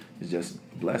 Yeah. it's just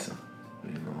a blessing.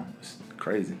 You know, it's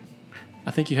crazy. I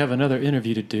think you have another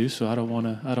interview to do, so I don't want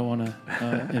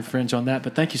to infringe on that.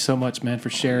 But thank you so much, man,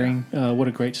 for sharing. What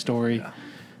a great story, Yeah.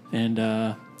 and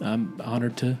I'm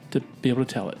honored to be able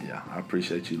to tell it. Yeah, I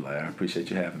appreciate you, Larry. I appreciate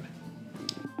you having me.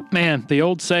 Man, the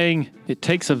old saying, "It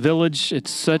takes a village." It's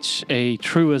such a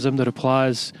truism that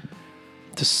applies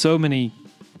to so many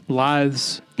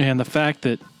lives, and the fact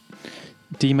that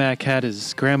D-Mac had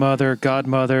his grandmother,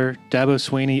 godmother, Dabo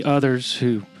Swinney, others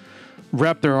who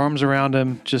wrapped their arms around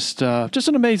him. Just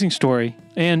an amazing story.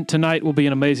 And tonight will be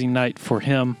an amazing night for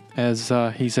him as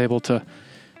he's able to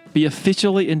be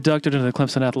officially inducted into the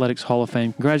Clemson Athletics Hall of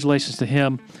Fame. Congratulations to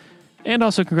him. And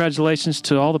also congratulations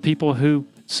to all the people who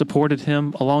supported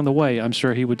him along the way. I'm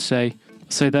sure he would say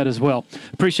that as well.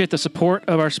 Appreciate the support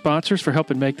of our sponsors for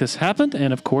helping make this happen.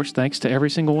 And of course, thanks to every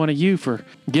single one of you for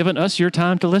giving us your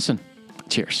time to listen.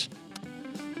 Cheers.